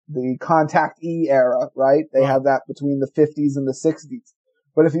Contact E era, right? They have that between the 50s and the 60s.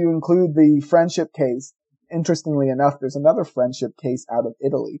 But if you include the friendship case, interestingly enough, there's another friendship case out of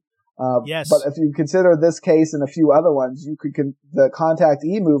Italy. Yes. But if you consider this case and a few other ones, the Contact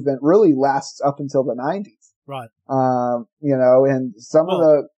E movement really lasts up until the 90s. Right. And some of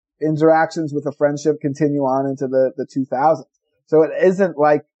the interactions with the friendship continue on into the 2000s. So it isn't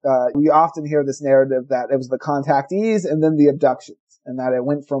like, we often hear this narrative that it was the contactees and then the abductions, and that it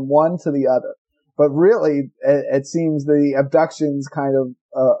went from one to the other. But really, it seems the abductions kind of,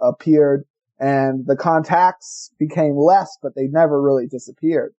 appeared, and the contacts became less, but they never really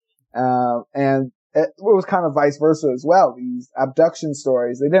disappeared. And it was kind of vice versa as well. These abduction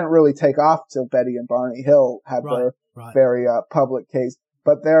stories, they didn't really take off till Betty and Barney Hill had their very, public case.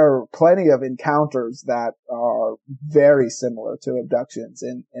 But there are plenty of encounters that are very similar to abductions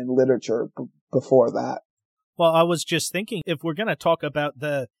in literature before that. Well, I was just thinking, if we're going to talk about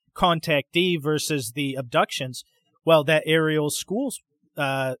the contactee versus the abductions, well, that aerial schools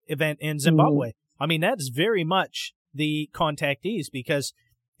event in Zimbabwe, I mean, that's very much the contactees, because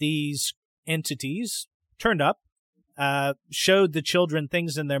these entities turned up, showed the children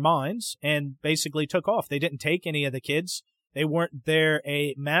things in their minds, and basically took off. They didn't take any of the kids. They weren't there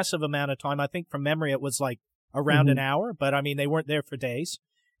a massive amount of time. I think from memory it was like around an hour, but I mean, they weren't there for days,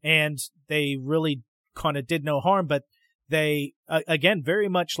 and they really kind of did no harm. But they, again, very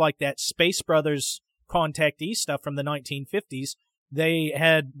much like that Space Brothers contactee stuff from the 1950s, they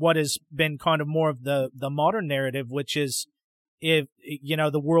had what has been kind of more of the modern narrative, which is, if,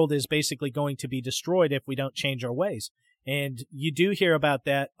 the world is basically going to be destroyed if we don't change our ways. And you do hear about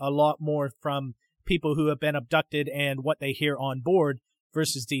that a lot more from people who have been abducted and what they hear on board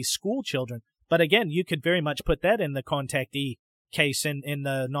versus these school children. But again, you could very much put that in the contactee case in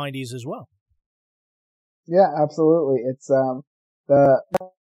the 90s as well. Yeah, absolutely. It's, the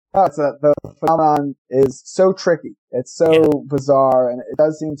phenomenon is so tricky. It's so bizarre, and it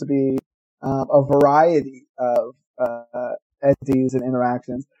does seem to be, a variety of, entities and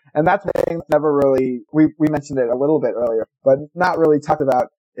interactions. And that's the thing that's never really, we mentioned it a little bit earlier, but not really talked about,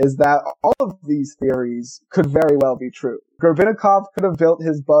 is that all of these theories could very well be true. Gorvinikov could have built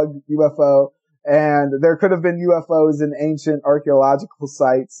his bug UFO, and there could have been UFOs in ancient archaeological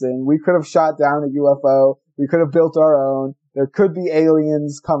sites, and we could have shot down a UFO. We could have built our own. There could be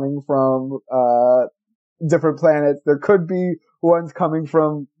aliens coming from, different planets. There could be ones coming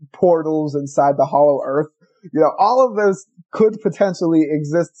from portals inside the hollow earth. All of those could potentially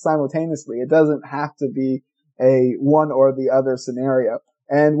exist simultaneously. It doesn't have to be a one or the other scenario.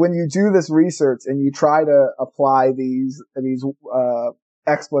 And when you do this research and you try to apply these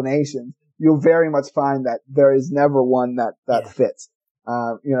explanations, you'll very much find that there is never one that fits.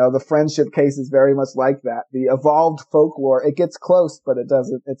 The friendship case is very much like that. The evolved folklore, it gets close, but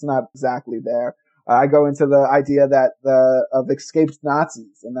it's not exactly there. I go into the idea that of escaped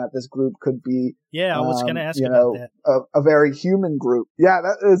Nazis, and that this group could be, I was going to ask about that. A very human group. Yeah,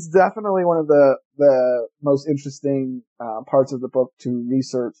 that is definitely one of the most interesting, parts of the book to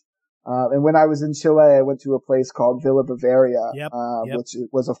research. And when I was in Chile, I went to a place called Villa Bavaria, which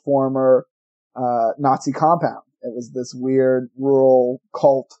was a former, Nazi compound. It was this weird rural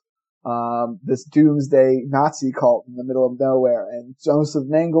cult, this doomsday Nazi cult in the middle of nowhere. And Joseph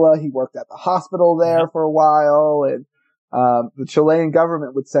Mengele, he worked at the hospital there for a while. And, The Chilean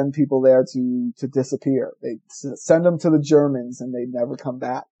government would send people there to disappear. They'd send them to the Germans and they'd never come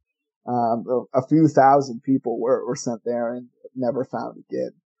back. A few thousand people were sent there and never found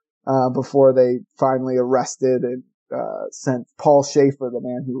again, before they finally arrested and, sent Paul Schaefer, the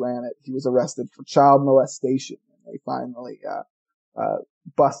man who ran it. He was arrested for child molestation, and they finally,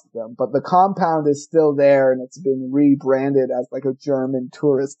 busted them. But the compound is still there, and it's been rebranded as like a German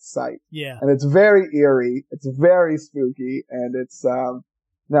tourist site. Yeah. And it's very eerie. It's very spooky, and it's,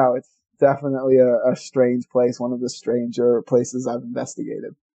 it's definitely a strange place, one of the stranger places I've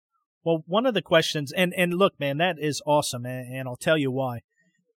investigated. Well, one of the questions, and look, man, that is awesome, and I'll tell you why.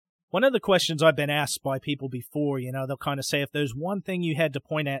 One of the questions I've been asked by people before, they'll kind of say, if there's one thing you had to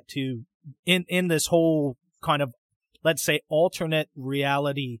point at to in this whole kind of, let's say, alternate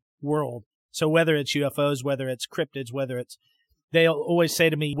reality world, so whether it's UFOs, whether it's cryptids, they'll always say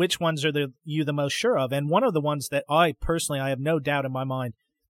to me, which ones are you the most sure of? And one of the ones that I have no doubt in my mind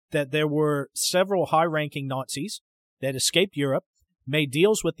that there were several high-ranking Nazis that escaped Europe, made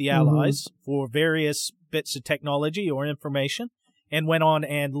deals with the Allies for various bits of technology or information, and went on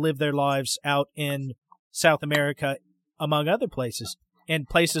and lived their lives out in South America, among other places. And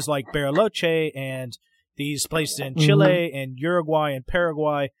places like Bariloche and these places in Chile and Uruguay and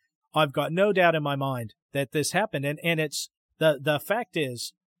Paraguay, I've got no doubt in my mind that this happened. And it's the fact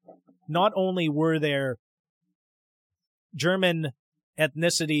is, not only were there German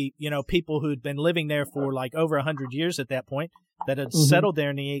ethnicity, people who'd been living there for like over 100 years at that point, that had settled there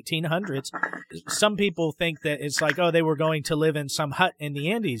in the 1800s. Some people think that it's like, they were going to live in some hut in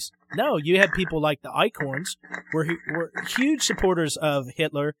the Andes. No, you had people like the Eichhorns, were huge supporters of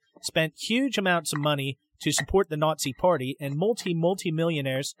Hitler, spent huge amounts of money to support the Nazi party, and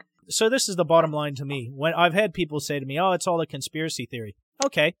multi-millionaires. So this is the bottom line to me. When I've had people say to me, it's all a conspiracy theory.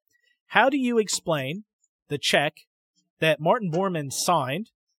 Okay, how do you explain the check that Martin Bormann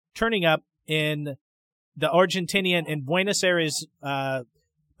signed, turning up in the Argentinian in Buenos Aires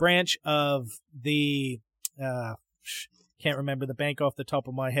branch of the can't remember the bank off the top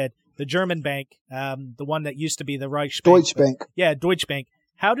of my head, the German bank, the one that used to be the Reichsbank. Deutsche Bank. Yeah, Deutsche Bank.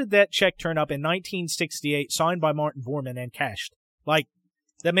 How did that check turn up in 1968, signed by Martin Bormann and cashed? Like,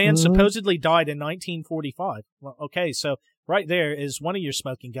 the man supposedly died in 1945. Well, okay, so right there is one of your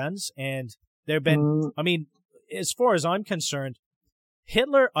smoking guns, and there have been, as far as I'm concerned,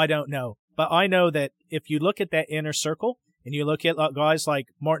 Hitler, I don't know. But I know that if you look at that inner circle and you look at guys like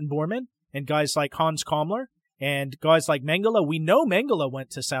Martin Bormann and guys like Hans Kammler and guys like Mengele, we know Mengele went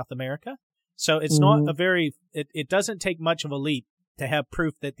to South America. So it's not it doesn't take much of a leap to have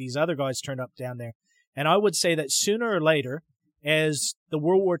proof that these other guys turned up down there. And I would say that sooner or later, as the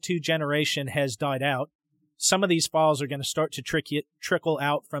World War II generation has died out, some of these files are going to start to trickle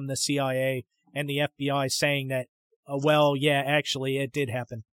out from the CIA and the FBI saying that, actually, it did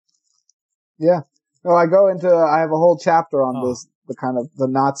happen. Yeah. No, I have a whole chapter on this, the kind of the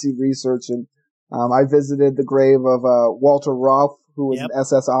Nazi research, and I visited the grave of Walter Rolf, who was an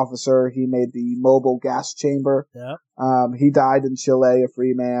SS officer. He made the mobile gas chamber. Yep. He died in Chile, a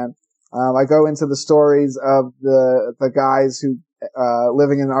free man. I go into the stories of the guys who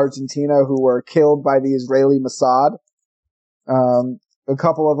living in Argentina who were killed by the Israeli Mossad. A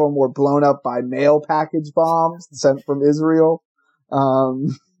couple of them were blown up by mail package bombs sent from Israel.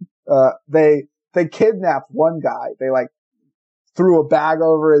 They kidnapped one guy. They threw a bag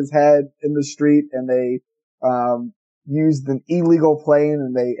over his head in the street, and they used an illegal plane,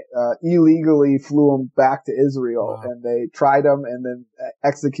 and they illegally flew him back to Israel. Wow. And they tried him and then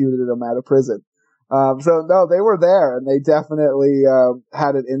executed him at a prison. So no, they were there, and they definitely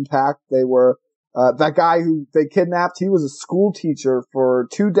had an impact. They were that guy who they kidnapped. He was a school teacher for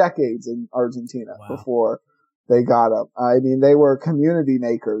 2 decades in Argentina before they got him. I mean, they were community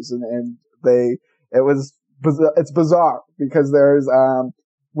makers, and it's bizarre because there's,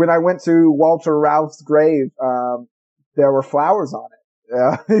 when I went to Walter Ralph's grave, there were flowers on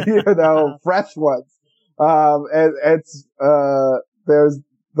it, fresh ones.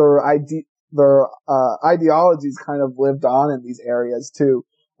 Their ideologies kind of lived on in these areas too.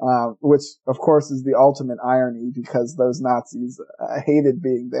 Which of course is the ultimate irony because those Nazis hated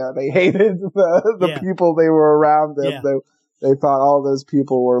being there. They hated the people they were around them. Yeah. They thought all those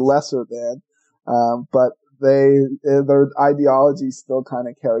people were lesser than, but their ideology still kind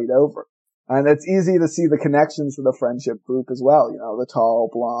of carried over. And it's easy to see the connections to the friendship group as well. The tall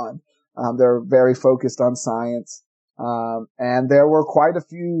blonde. They're very focused on science. And there were quite a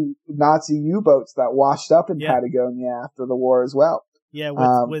few Nazi U-boats that washed up in Patagonia after the war as well. Yeah,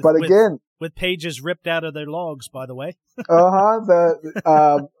 with pages ripped out of their logs, by the way.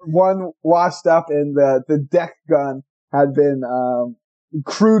 The one washed up, and the deck gun had been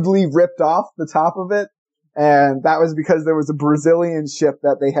crudely ripped off the top of it. And that was because there was a Brazilian ship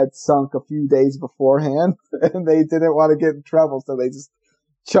that they had sunk a few days beforehand, and they didn't want to get in trouble, so they just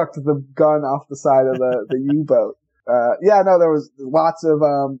chucked the gun off the side of the U-boat. There was lots of,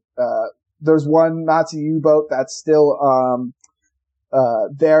 there's one Nazi U-boat that's still,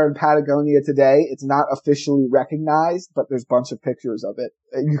 there in Patagonia today. It's not officially recognized, but there's a bunch of pictures of it.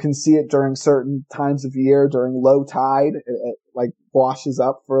 You can see it during certain times of year, during low tide. It like washes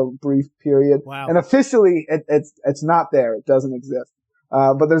up for a brief period. Wow. And officially, it's not there. It doesn't exist.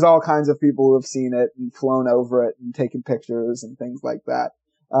 But there's all kinds of people who have seen it and flown over it and taken pictures and things like that.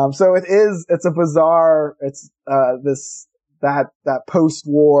 So it's a bizarre, that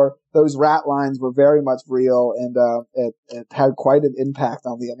post-war, those rat lines were very much real, and it had quite an impact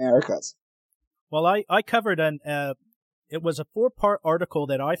on the Americas. Well, I covered it was a 4-part article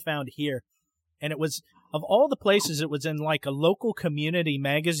that I found here, and it was, of all the places, it was in like a local community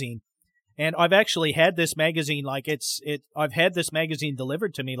magazine. And I've actually had this magazine, I've had this magazine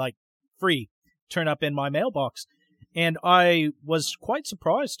delivered to me, like free, turn up in my mailbox. And I was quite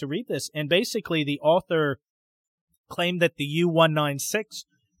surprised to read this. And basically the author claimed that the U-196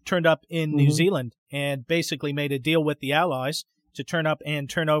 turned up in New Zealand and basically made a deal with the Allies to turn up and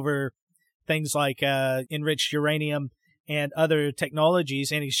turn over things like enriched uranium and other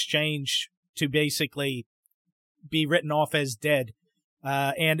technologies in exchange to basically be written off as dead.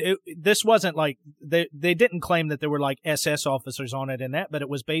 And this wasn't like, they didn't claim that there were like SS officers on it and that, but it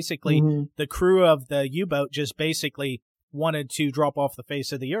was basically the crew of the U-boat just basically wanted to drop off the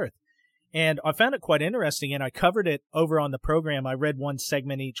face of the earth. And I found it quite interesting, and I covered it over on the program. I read one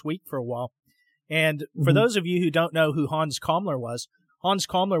segment each week for a while. And for those of you who don't know who Hans Kammler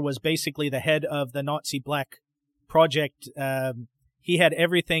was basically the head of the Nazi Black Project. He had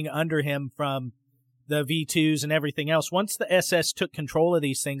everything under him from the V2s and everything else. Once the SS took control of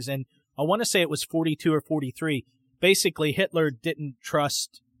these things, and I want to say it was 42 or 43, basically Hitler didn't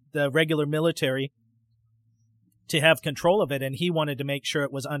trust the regular military to have control of it, and he wanted to make sure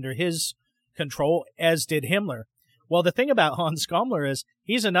it was under his control, as did Himmler. Well, the thing about Hans Kammler is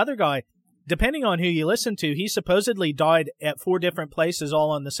he's another guy, depending on who you listen to, he supposedly died at 4 different places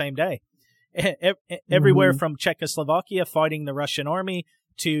all on the same day. Everywhere from Czechoslovakia fighting the Russian army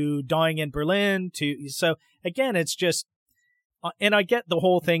to dying in Berlin so again, it's just, and I get the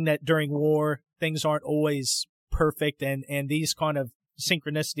whole thing that during war, things aren't always perfect and these kind of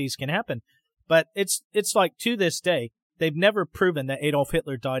synchronicities can happen. But it's like, to this day, they've never proven that Adolf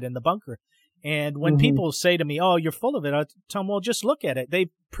Hitler died in the bunker. And when people say to me, oh, you're full of it, I tell them, well, just look at it. They've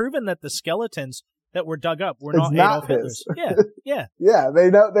proven that the skeletons that were dug up were not Adolf Hitler's. Yeah. Yeah, they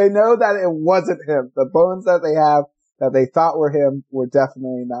know that it wasn't him. The bones that they have that they thought were him were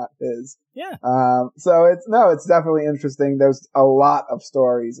definitely not his. Yeah. So it's definitely interesting. There's a lot of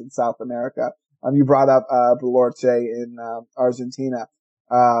stories in South America. You brought up Bariloche in Argentina.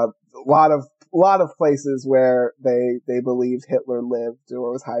 A lot of places where they believed Hitler lived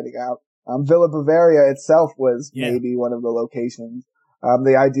or was hiding out. Villa Bavaria itself was maybe one of the locations.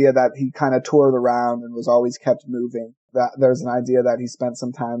 The idea that he kind of toured around and was always kept moving. That there's an idea that he spent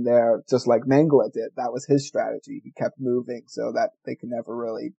some time there, just like Mengele did. That was his strategy. He kept moving so that they could never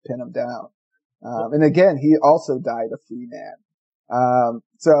really pin him down. And again, he also died a free man.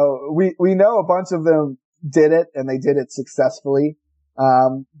 So we know a bunch of them did it, and they did it successfully.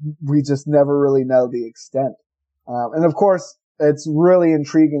 We just never really know the extent. And of course, it's really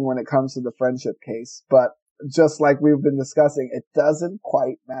intriguing when it comes to the friendship case, but just like we've been discussing, it doesn't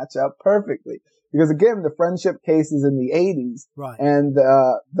quite match up perfectly. Because again, the friendship case is in the 80s. Right. And,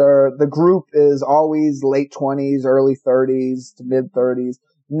 the group is always late 20s, early 30s to mid 30s.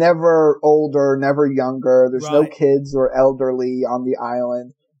 Never older, never younger. There's no kids or elderly on the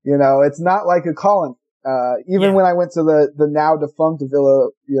island. You know, it's not like a colony. Even when I went to the now defunct Villa,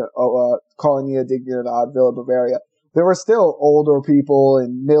 Colonia Dignidad, Villa Bavaria, there were still older people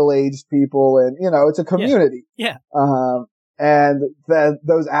and middle-aged people, and, it's a community. Yeah. And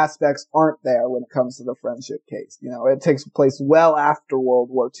those aspects aren't there when it comes to the friendship case. It takes place well after World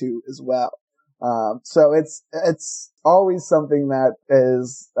War II as well. So it's always something that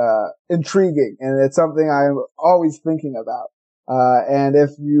is, intriguing, and it's something I'm always thinking about. And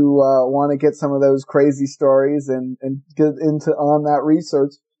if you, want to get some of those crazy stories and get on that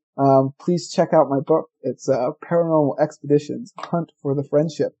research, please check out my book. It's, Paranormal Expeditions, Hunt for the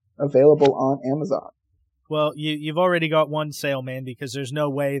Friendship, available on Amazon. Well, you've already got one sale, man, because there's no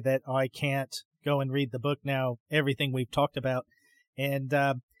way that I can't go and read the book now, everything we've talked about. And,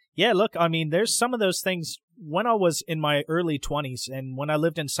 look, I mean, there's some of those things when I was in my early 20s and when I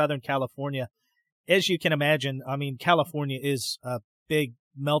lived in Southern California, as you can imagine, I mean, California is a big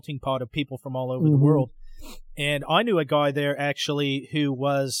melting pot of people from all over the world. And I knew a guy there actually who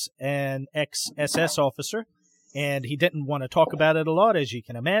was an ex-SS officer, and he didn't want to talk about it a lot, as you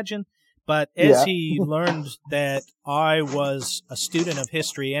can imagine. But as he learned that I was a student of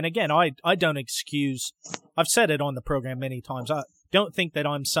history, and again, I don't excuse, I've said it on the program many times, I don't think that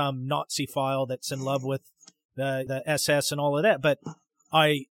I'm some Nazi file that's in love with the SS and all of that, but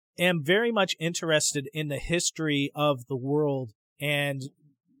I am very much interested in the history of the world. And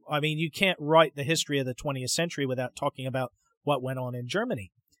I mean, you can't write the history of the 20th century without talking about what went on in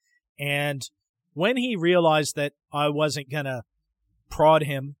Germany. And when he realized that I wasn't going to prod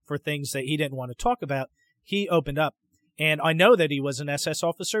him for things that he didn't want to talk about, he opened up. And I know that he was an SS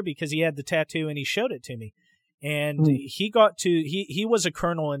officer because he had the tattoo and he showed it to me. And he was a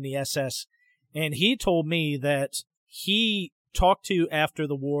colonel in the SS, and he told me that he talked to after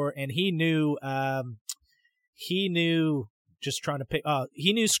the war, and he knew he knew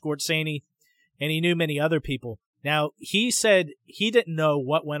Scorzani, and he knew many other people. Now, he said he didn't know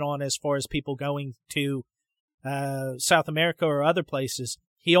what went on as far as people going to South America or other places.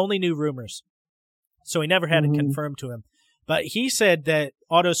 He only knew rumors, so he never had it confirmed to him. But he said that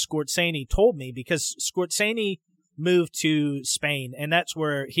Otto Scorzani told me, because Scorzani moved to Spain, and that's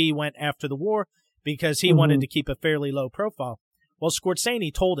where he went after the war because he wanted to keep a fairly low profile. Well,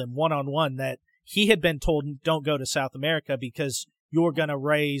 Scorzani told him one-on-one that he had been told, don't go to South America because you're going to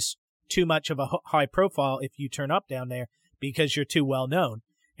raise too much of a high profile if you turn up down there because you're too well known.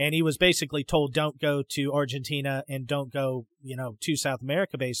 And he was basically told, don't go to Argentina and don't go, to South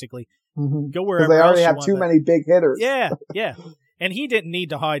America, basically. Go wherever they already else have too many big hitters. Yeah. And he didn't need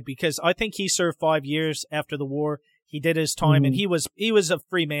to hide because I think he served 5 years after the war. He did his time, and he was a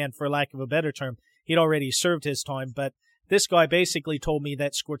free man, for lack of a better term. He'd already served his time, but this guy basically told me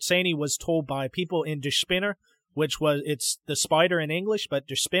that Scorzani was told by people in Der Spinner, it's the spider in English, but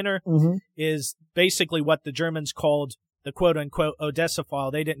Der Spinner is basically what the Germans called the quote-unquote Odessa file.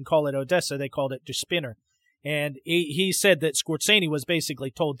 They didn't call it Odessa, they called it Der Spinner. And he said that Scorzani was basically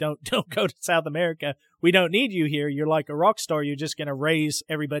told, don't go to South America. We don't need you here. You're like a rock star. You're just going to raise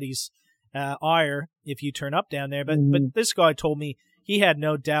everybody's ire if you turn up down there. But this guy told me he had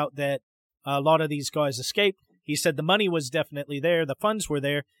no doubt that a lot of these guys escaped. He said the money was definitely there. The funds were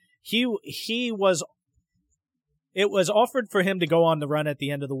there. It was offered for him to go on the run at the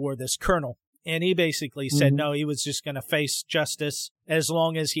end of the war, this colonel. And he basically said no, he was just going to face justice as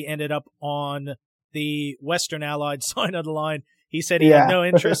long as he ended up on the Western Allied side of the line. He said he had no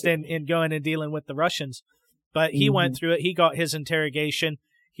interest in going and dealing with the Russians. But he went through it. He got his interrogation.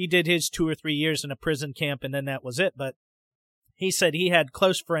 He did his 2 or 3 years in a prison camp, and then that was it. But he said he had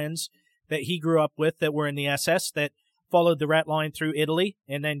close friends that he grew up with that were in the SS that followed the rat line through Italy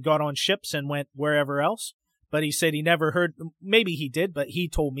and then got on ships and went wherever else. But he said he never heard, maybe he did, but he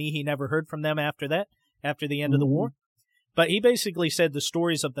told me he never heard from them after that, after the end of the war. But he basically said the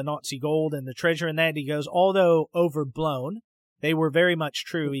stories of the Nazi gold and the treasure and that, he goes, although overblown, they were very much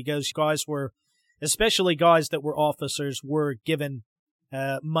true. He goes, guys were, especially guys that were officers, were given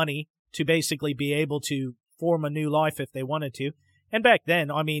money to basically be able to form a new life if they wanted to. And back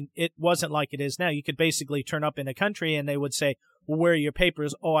then, I mean, it wasn't like it is now. You could basically turn up in a country and they would say, well, where are your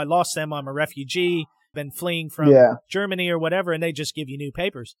papers? Oh, I lost them. I'm a refugee, been fleeing from Germany or whatever, and they just give you new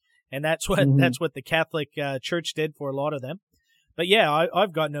papers. And that's what the Catholic Church did for a lot of them. But yeah,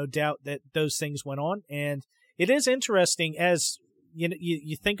 I've got no doubt that those things went on. And it is interesting as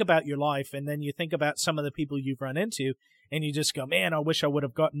you think about your life, and then you think about some of the people you've run into, and you just go, man, I wish I would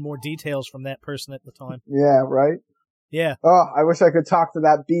have gotten more details from that person at the time. Yeah, right? Yeah. Oh, I wish I could talk to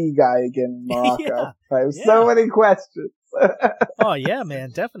that B guy again in Morocco. I have so many questions. Oh, yeah,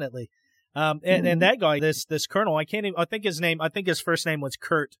 man, definitely. And that guy, this colonel, I think his first name was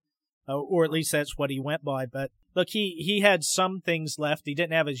Kurt. Or at least that's what he went by. But look, he had some things left. He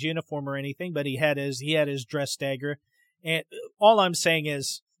didn't have his uniform or anything, but he had his dress dagger. And all I'm saying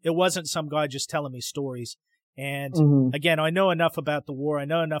is, it wasn't some guy just telling me stories. And again, I know enough about the war. I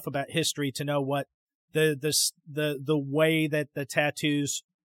know enough about history to know what the way that the tattoos,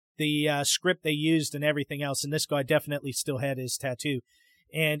 the script they used, and everything else. And this guy definitely still had his tattoo.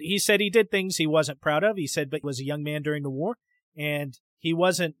 And he said he did things he wasn't proud of. He said, but he was a young man during the war, and he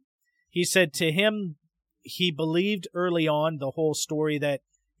wasn't. He said to him, he believed early on the whole story that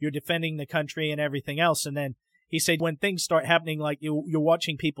you're defending the country and everything else. And then he said, when things start happening, like you're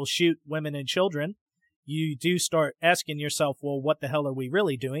watching people shoot women and children, you do start asking yourself, well, what the hell are we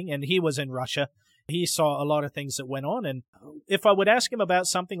really doing? And he was in Russia. He saw a lot of things that went on. And if I would ask him about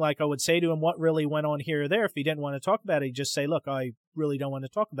something, like I would say to him what really went on here or there, if he didn't want to talk about it, he'd just say, look, I really don't want to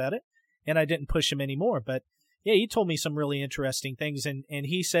talk about it. and I didn't push him anymore. But yeah, he told me some really interesting things, and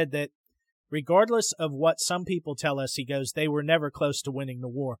he said that regardless of what some people tell us, he goes, they were never close to winning the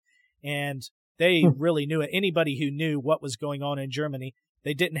war. And they really knew it. Anybody who knew what was going on in Germany,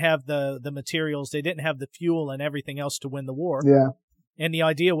 they didn't have the materials, they didn't have the fuel and everything else to win the war. Yeah. And the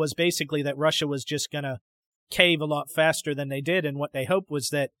idea was basically that Russia was just going to cave a lot faster than they did. And what they hoped was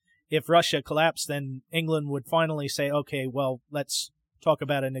that if Russia collapsed, then England would finally say, okay, well, let's talk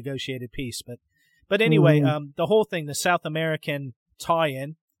about a negotiated peace. But anyway, the whole thing, the South American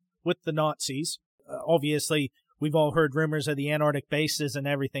tie-in with the Nazis, obviously, we've all heard rumors of the Antarctic bases and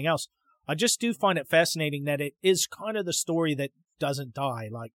everything else. I just do find it fascinating that it is kind of the story that doesn't die.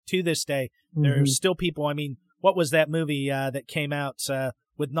 Like, to this day, there are still people. I mean, what was that movie that came out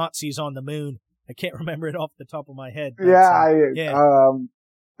with Nazis on the moon? I can't remember it off the top of my head. But,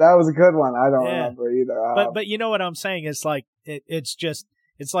 that was a good one. I don't remember either. But you know what I'm saying? It's like,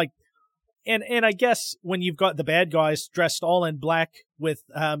 it's like, and I guess when you've got the bad guys dressed all in black with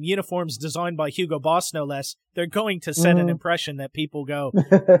uniforms designed by Hugo Boss, no less, they're going to set an impression that people go,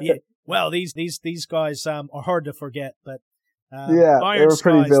 yeah, well, these guys are hard to forget. But Iron they were Skies,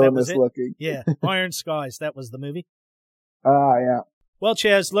 pretty villainous looking. Yeah, Iron Skies, that was the movie. Yeah. Well,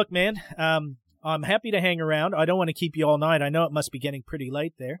 Chaz, look, man, I'm happy to hang around. I don't want to keep you all night. I know it must be getting pretty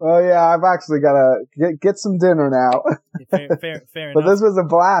late there. Oh yeah, I've actually got to get some dinner now. Fair enough. But this was a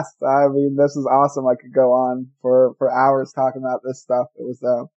blast. I mean, this is awesome. I could go on for hours talking about this stuff. It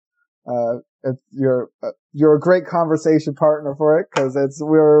was, you're a great conversation partner for it, because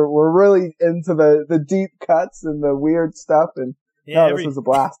we're really into the deep cuts and the weird stuff, and this was a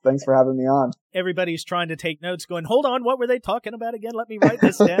blast. Thanks for having me on. Everybody's trying to take notes going, hold on, what were they talking about again? Let me write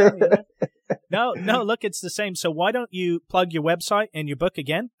this down. No, look, it's the same. So why don't you plug your website and your book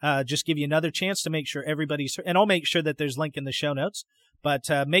again? Just give you another chance to make sure everybody's, and I'll make sure that there's a link in the show notes, but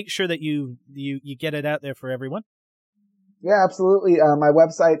make sure that you get it out there for everyone. Yeah, absolutely. My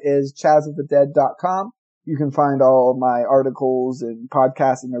website is chazofthedead.com. You can find all of my articles and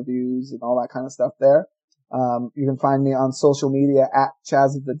podcast interviews and all that kind of stuff there. You can find me on social media at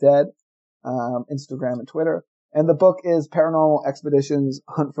Chaz of the Dead, Instagram and Twitter. And the book is Paranormal Expeditions,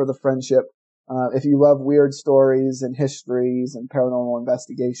 Hunt for the Friendship. If you love weird stories and histories and paranormal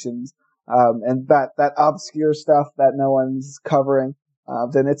investigations, and that obscure stuff that no one's covering,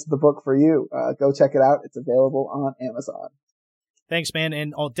 then it's the book for you. Go check it out. It's available on Amazon. Thanks, man.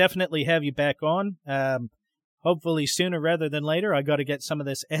 And I'll definitely have you back on. Hopefully sooner rather than later. I got to get some of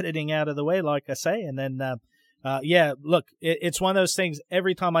this editing out of the way, like I say. And then, look, it's one of those things.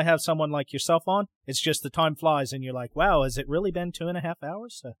 Every time I have someone like yourself on, it's just the time flies and you're like, wow, has it really been 2.5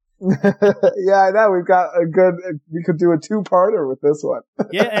 hours? Yeah, I know. We could do a 2-parter with this one.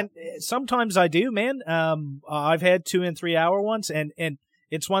 Yeah. And sometimes I do, man. I've had 2 and 3 hour ones, and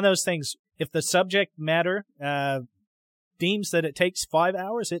it's one of those things. If the subject matter, deems that it takes 5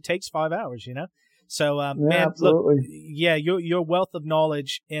 hours, it takes 5 hours, So, man, absolutely. Look, your wealth of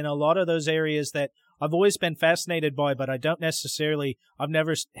knowledge in a lot of those areas that I've always been fascinated by, but I've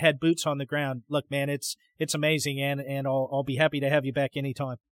never had boots on the ground. Look, man, it's amazing, and I'll be happy to have you back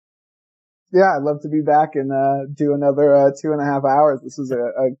anytime. Yeah, I'd love to be back and do another 2.5 hours. This was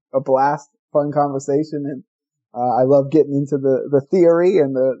a blast, fun conversation, and I love getting into the theory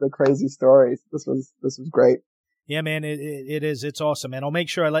and the crazy stories. This was great. Yeah, man, it is. It's awesome, and I'll make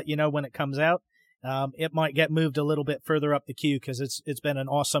sure I let you know when it comes out. It might get moved a little bit further up the queue because it's been an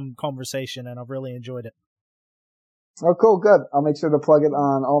awesome conversation and I've really enjoyed it. Oh, cool. Good. I'll make sure to plug it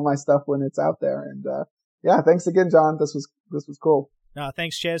on all my stuff when it's out there. And, thanks again, John. This was cool.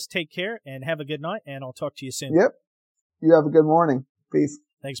 Thanks, Chaz. Take care and have a good night, and I'll talk to you soon. Yep. You have a good morning. Peace.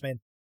 Thanks, man.